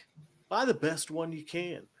steak, buy the best one you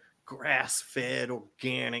can, grass fed,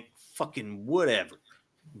 organic, fucking whatever,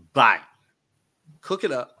 buy it, cook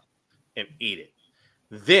it up and eat it.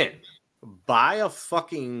 Then buy a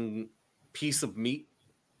fucking piece of meat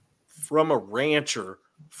from a rancher,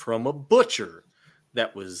 from a butcher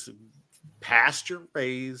that was pasture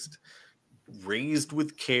raised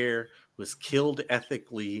with care, was killed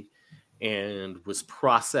ethically, and was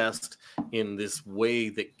processed in this way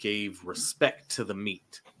that gave respect to the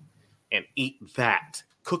meat, and eat that.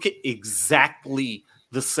 Cook it exactly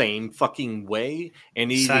the same fucking way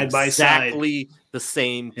and eat exactly the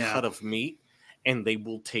same cut of meat, and they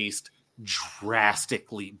will taste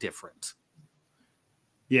drastically different.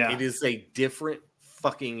 Yeah. It is a different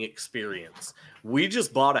fucking experience. We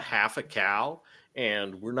just bought a half a cow,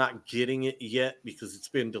 and we're not getting it yet because it's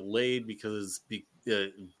been delayed because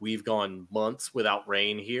we've gone months without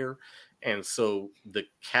rain here. And so the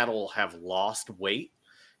cattle have lost weight.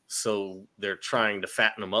 So they're trying to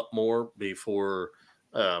fatten them up more before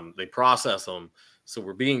they process them. So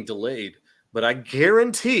we're being delayed. But I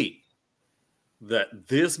guarantee that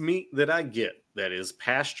this meat that I get that is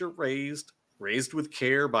pasture raised with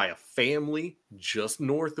care by a family just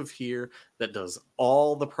north of here that does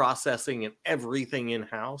all the processing and everything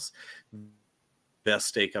in-house, best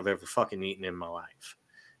steak I've ever fucking eaten in my life.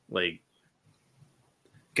 Like,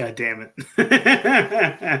 God damn it.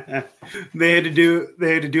 They had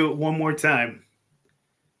to do it one more time.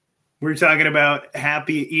 We were talking about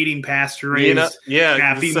happy eating pasture raised,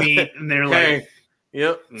 happy meat, and they're like,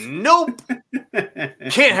 yep, nope.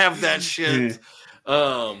 Can't have that shit.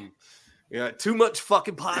 Too much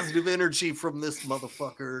fucking positive energy from this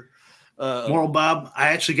motherfucker. Moral Bob, I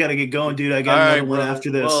actually got to get going, dude. I got another one after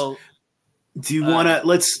this. Well, do you want to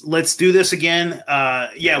let's do this again?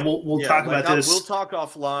 We'll talk about this. We'll talk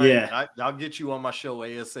offline. Yeah, I'll get you on my show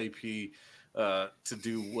ASAP to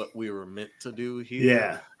do what we were meant to do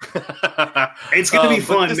here. Yeah, it's gonna be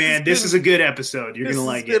fun, man. This is a good episode. You're gonna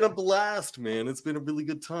like it. It's been a blast, man. It's been a really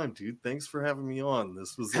good time, dude. Thanks for having me on.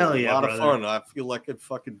 This was a lot of fun. I feel like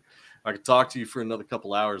I could talk to you for another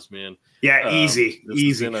couple hours, man. Yeah, easy.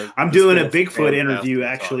 I'm doing a Bigfoot interview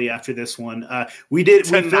actually after this one. We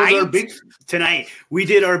did our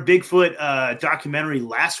Bigfoot documentary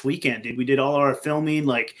last weekend, dude. We did all our filming,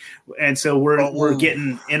 and so we're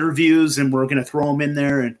getting interviews and we're gonna throw them in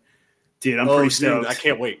there. And dude, I'm pretty stoked. I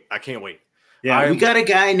can't wait. Yeah, we got a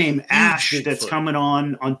guy named Ash that's coming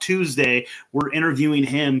on Tuesday. We're interviewing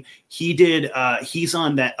him. He's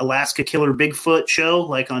on that Alaska Killer Bigfoot show,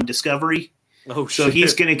 like on Discovery. Oh, so shit.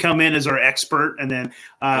 He's going to come in as our expert, and then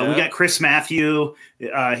we got Chris Matthew.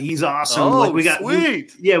 He's awesome. Oh,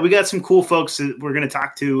 sweet. We got some cool folks that we're going to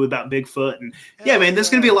talk to about Bigfoot, and man, this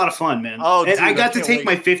is going to be a lot of fun, man. Oh, and dude, I got to take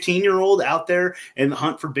my 15-year-old out there and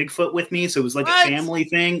hunt for Bigfoot with me, so it was like a family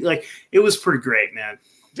thing. Like, it was pretty great, man.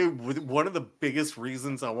 Dude, one of the biggest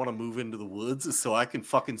reasons I want to move into the woods is so I can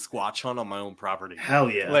fucking squatch hunt on my own property. Hell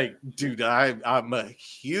yeah. Like, dude, I'm a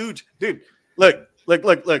huge dude. Look.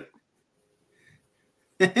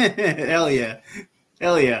 Hell yeah.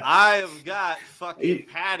 I've got fucking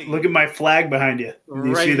Patty. Look at my flag behind you.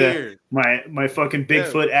 You see here. My fucking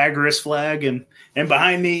Bigfoot Agorist flag, and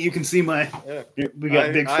behind me you can see we got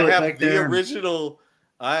Bigfoot back there.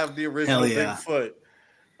 I have the original Bigfoot.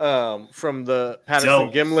 From the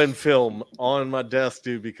Patterson Gimlin film on my desk,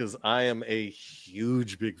 dude, because I am a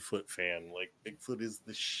huge Bigfoot fan. Like, Bigfoot is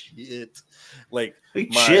the shit. Like,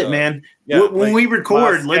 man. Yeah, when we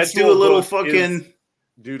record, let's do a little fucking.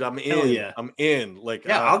 Dude, I'm in. Yeah. I'm in. Like,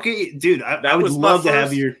 I'll get you, dude. I would love to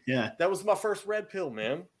have your. Yeah, that was my first red pill,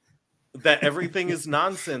 man. That everything is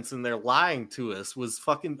nonsense and they're lying to us was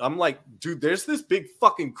fucking. I'm like, dude, there's this big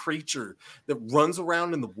fucking creature that runs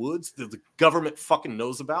around in the woods that the government fucking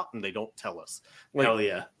knows about and they don't tell us. Like, hell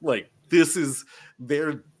yeah. Like, this is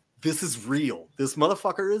real. This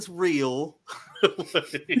motherfucker is real.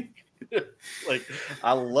 like,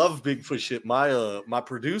 I love Bigfoot shit. My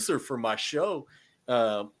producer for my show,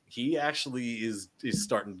 he actually is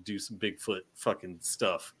starting to do some Bigfoot fucking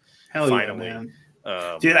stuff. Hell finally. Yeah, man.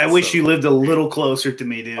 Dude, I wish you lived a little closer to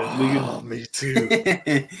me, dude. Me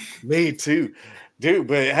too. Me too. Dude,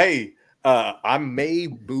 but hey, I may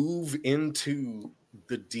move into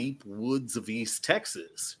the deep woods of East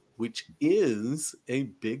Texas, which is a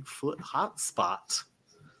Bigfoot hotspot.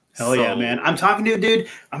 Hell yeah, man. I'm talking to a dude.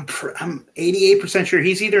 I'm 88% sure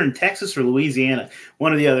he's either in Texas or Louisiana,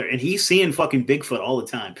 one or the other, and he's seeing fucking Bigfoot all the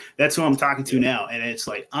time. That's who I'm talking to now, and it's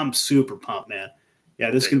like, I'm super pumped, man.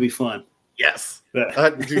 Yeah, this is going to be fun. Yes.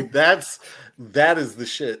 Dude, that is the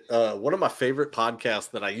shit. One of my favorite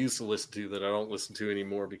podcasts that I used to listen to that I don't listen to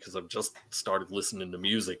anymore because I've just started listening to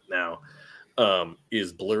music now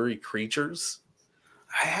is Blurry Creatures.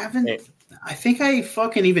 I haven't. I think I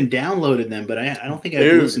fucking even downloaded them, but I don't think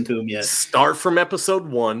I've listened to them yet. Start from episode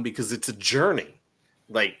 1 because it's a journey.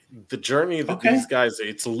 Like the journey that these guys,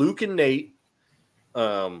 it's Luke and Nate.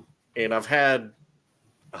 And I've had,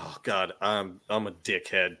 oh God, I'm a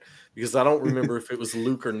dickhead because I don't remember if it was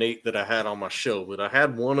Luke or Nate that I had on my show, but I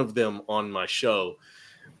had one of them on my show.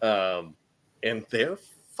 And they're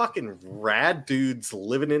fucking rad dudes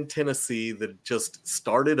living in Tennessee that just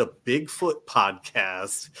started a Bigfoot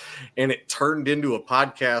podcast, and it turned into a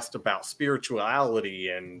podcast about spirituality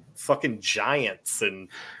and fucking giants and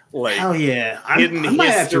like hell yeah. I might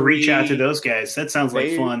have to reach out to those guys. That sounds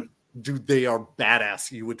like fun. Dude, they are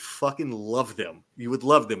badass. You would fucking love them. You would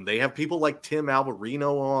love them. They have people like Tim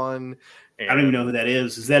Alberino on. And, I don't even know who that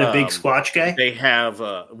is. Is that a big Squatch guy? They have,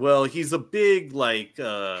 well, he's a big like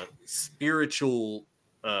spiritual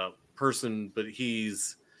person, but he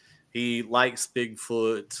likes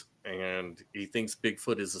Bigfoot and he thinks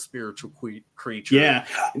Bigfoot is a spiritual creature. Yeah,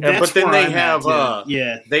 but then they have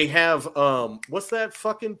they have what's that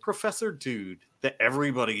fucking professor dude that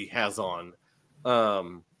everybody has on?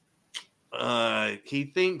 He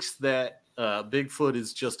thinks that Bigfoot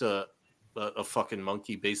is just a fucking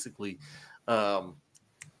monkey, basically.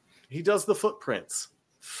 He does the footprints.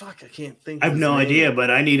 Fuck, I can't think. I have no idea,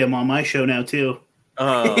 but I need him on my show now too.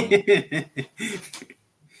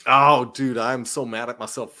 Oh, dude, I'm so mad at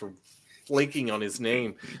myself for flaking on his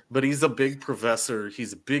name. But he's a big professor.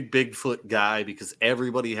 He's a big Bigfoot guy because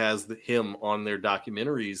everybody has him on their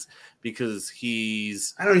documentaries because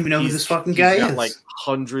I don't even know who this fucking guy is. Like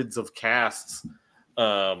hundreds of casts.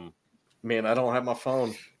 Man, I don't have my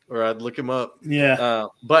phone, or I'd look him up. Yeah.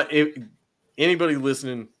 But anybody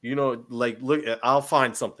listening, like, look, I'll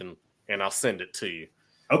find something and I'll send it to you.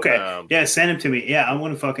 Okay. Yeah, send him to me. Yeah, I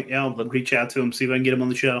want to I'll reach out to him, see if I can get him on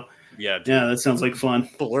the show. Yeah, dude. Yeah, that sounds like fun.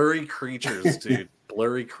 Blurry Creatures, dude.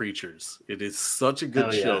 Blurry Creatures. It is such a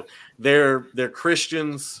good show. They're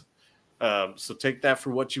Christians, so take that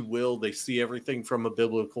for what you will. They see everything from a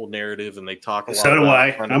biblical narrative, and they talk a lot. So do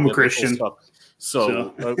I. I'm a Christian. Stuff.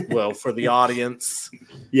 So well, for the audience,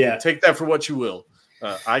 yeah, take that for what you will.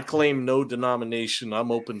 I claim no denomination. I'm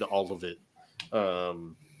open to all of it.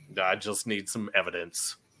 I just need some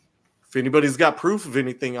evidence. If anybody's got proof of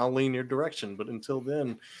anything, I'll lean your direction. But until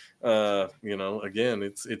then, again,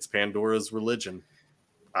 it's Pandora's religion.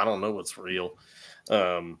 I don't know what's real.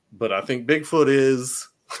 But I think Bigfoot is.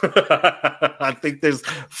 I think there's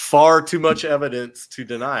far too much evidence to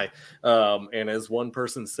deny. And as one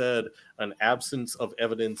person said, an absence of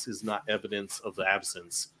evidence is not evidence of the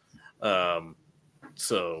absence.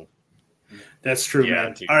 So that's true,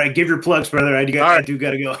 man. All right, give your plugs, brother. I do got to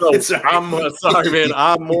go. So, I'm sorry, man.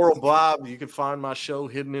 I'm Moral Bob. You can find my show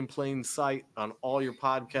Hidden in Plain Sight on all your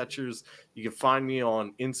podcatchers. You can find me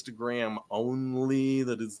on Instagram only.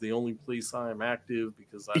 That is the only place I am active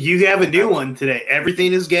because you have a new one today.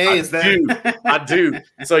 Everything is gay. I do.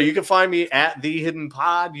 So you can find me at The Hidden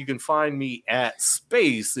Pod. You can find me at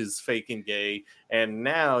Space is Fake and Gay, and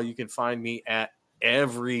now you can find me at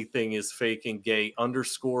Everything is Fake and Gay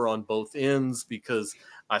 _ on both ends because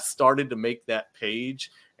I started to make that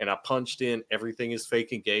page and I punched in Everything is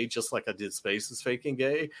Fake and Gay just like I did Space is Fake and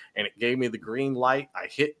Gay, and it gave me the green light. I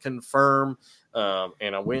hit confirm,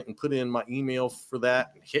 and I went and put in my email for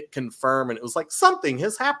that and hit confirm, and it was like something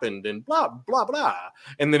has happened and blah blah blah,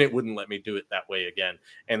 and then it wouldn't let me do it that way again.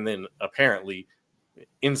 And then apparently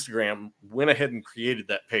Instagram went ahead and created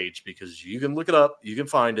that page because you can look it up, you can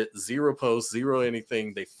find it, 0 posts, 0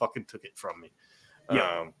 anything. They fucking took it from me.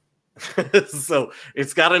 Yeah. So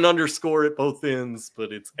it's got an _ at both ends,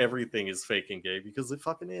 but it's Everything is Fake and Gay because it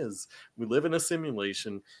fucking is. We live in a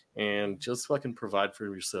simulation, and just fucking provide for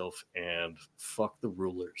yourself and fuck the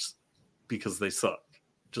rulers because they suck.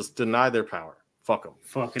 Just deny their power. Fuck them.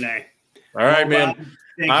 Fucking A. All right, man.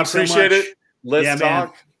 I appreciate it. Let's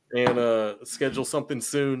talk. Man. And schedule something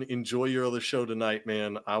soon. Enjoy your other show tonight,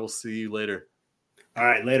 man. I will see you later. All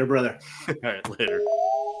right, later, brother. All right, later.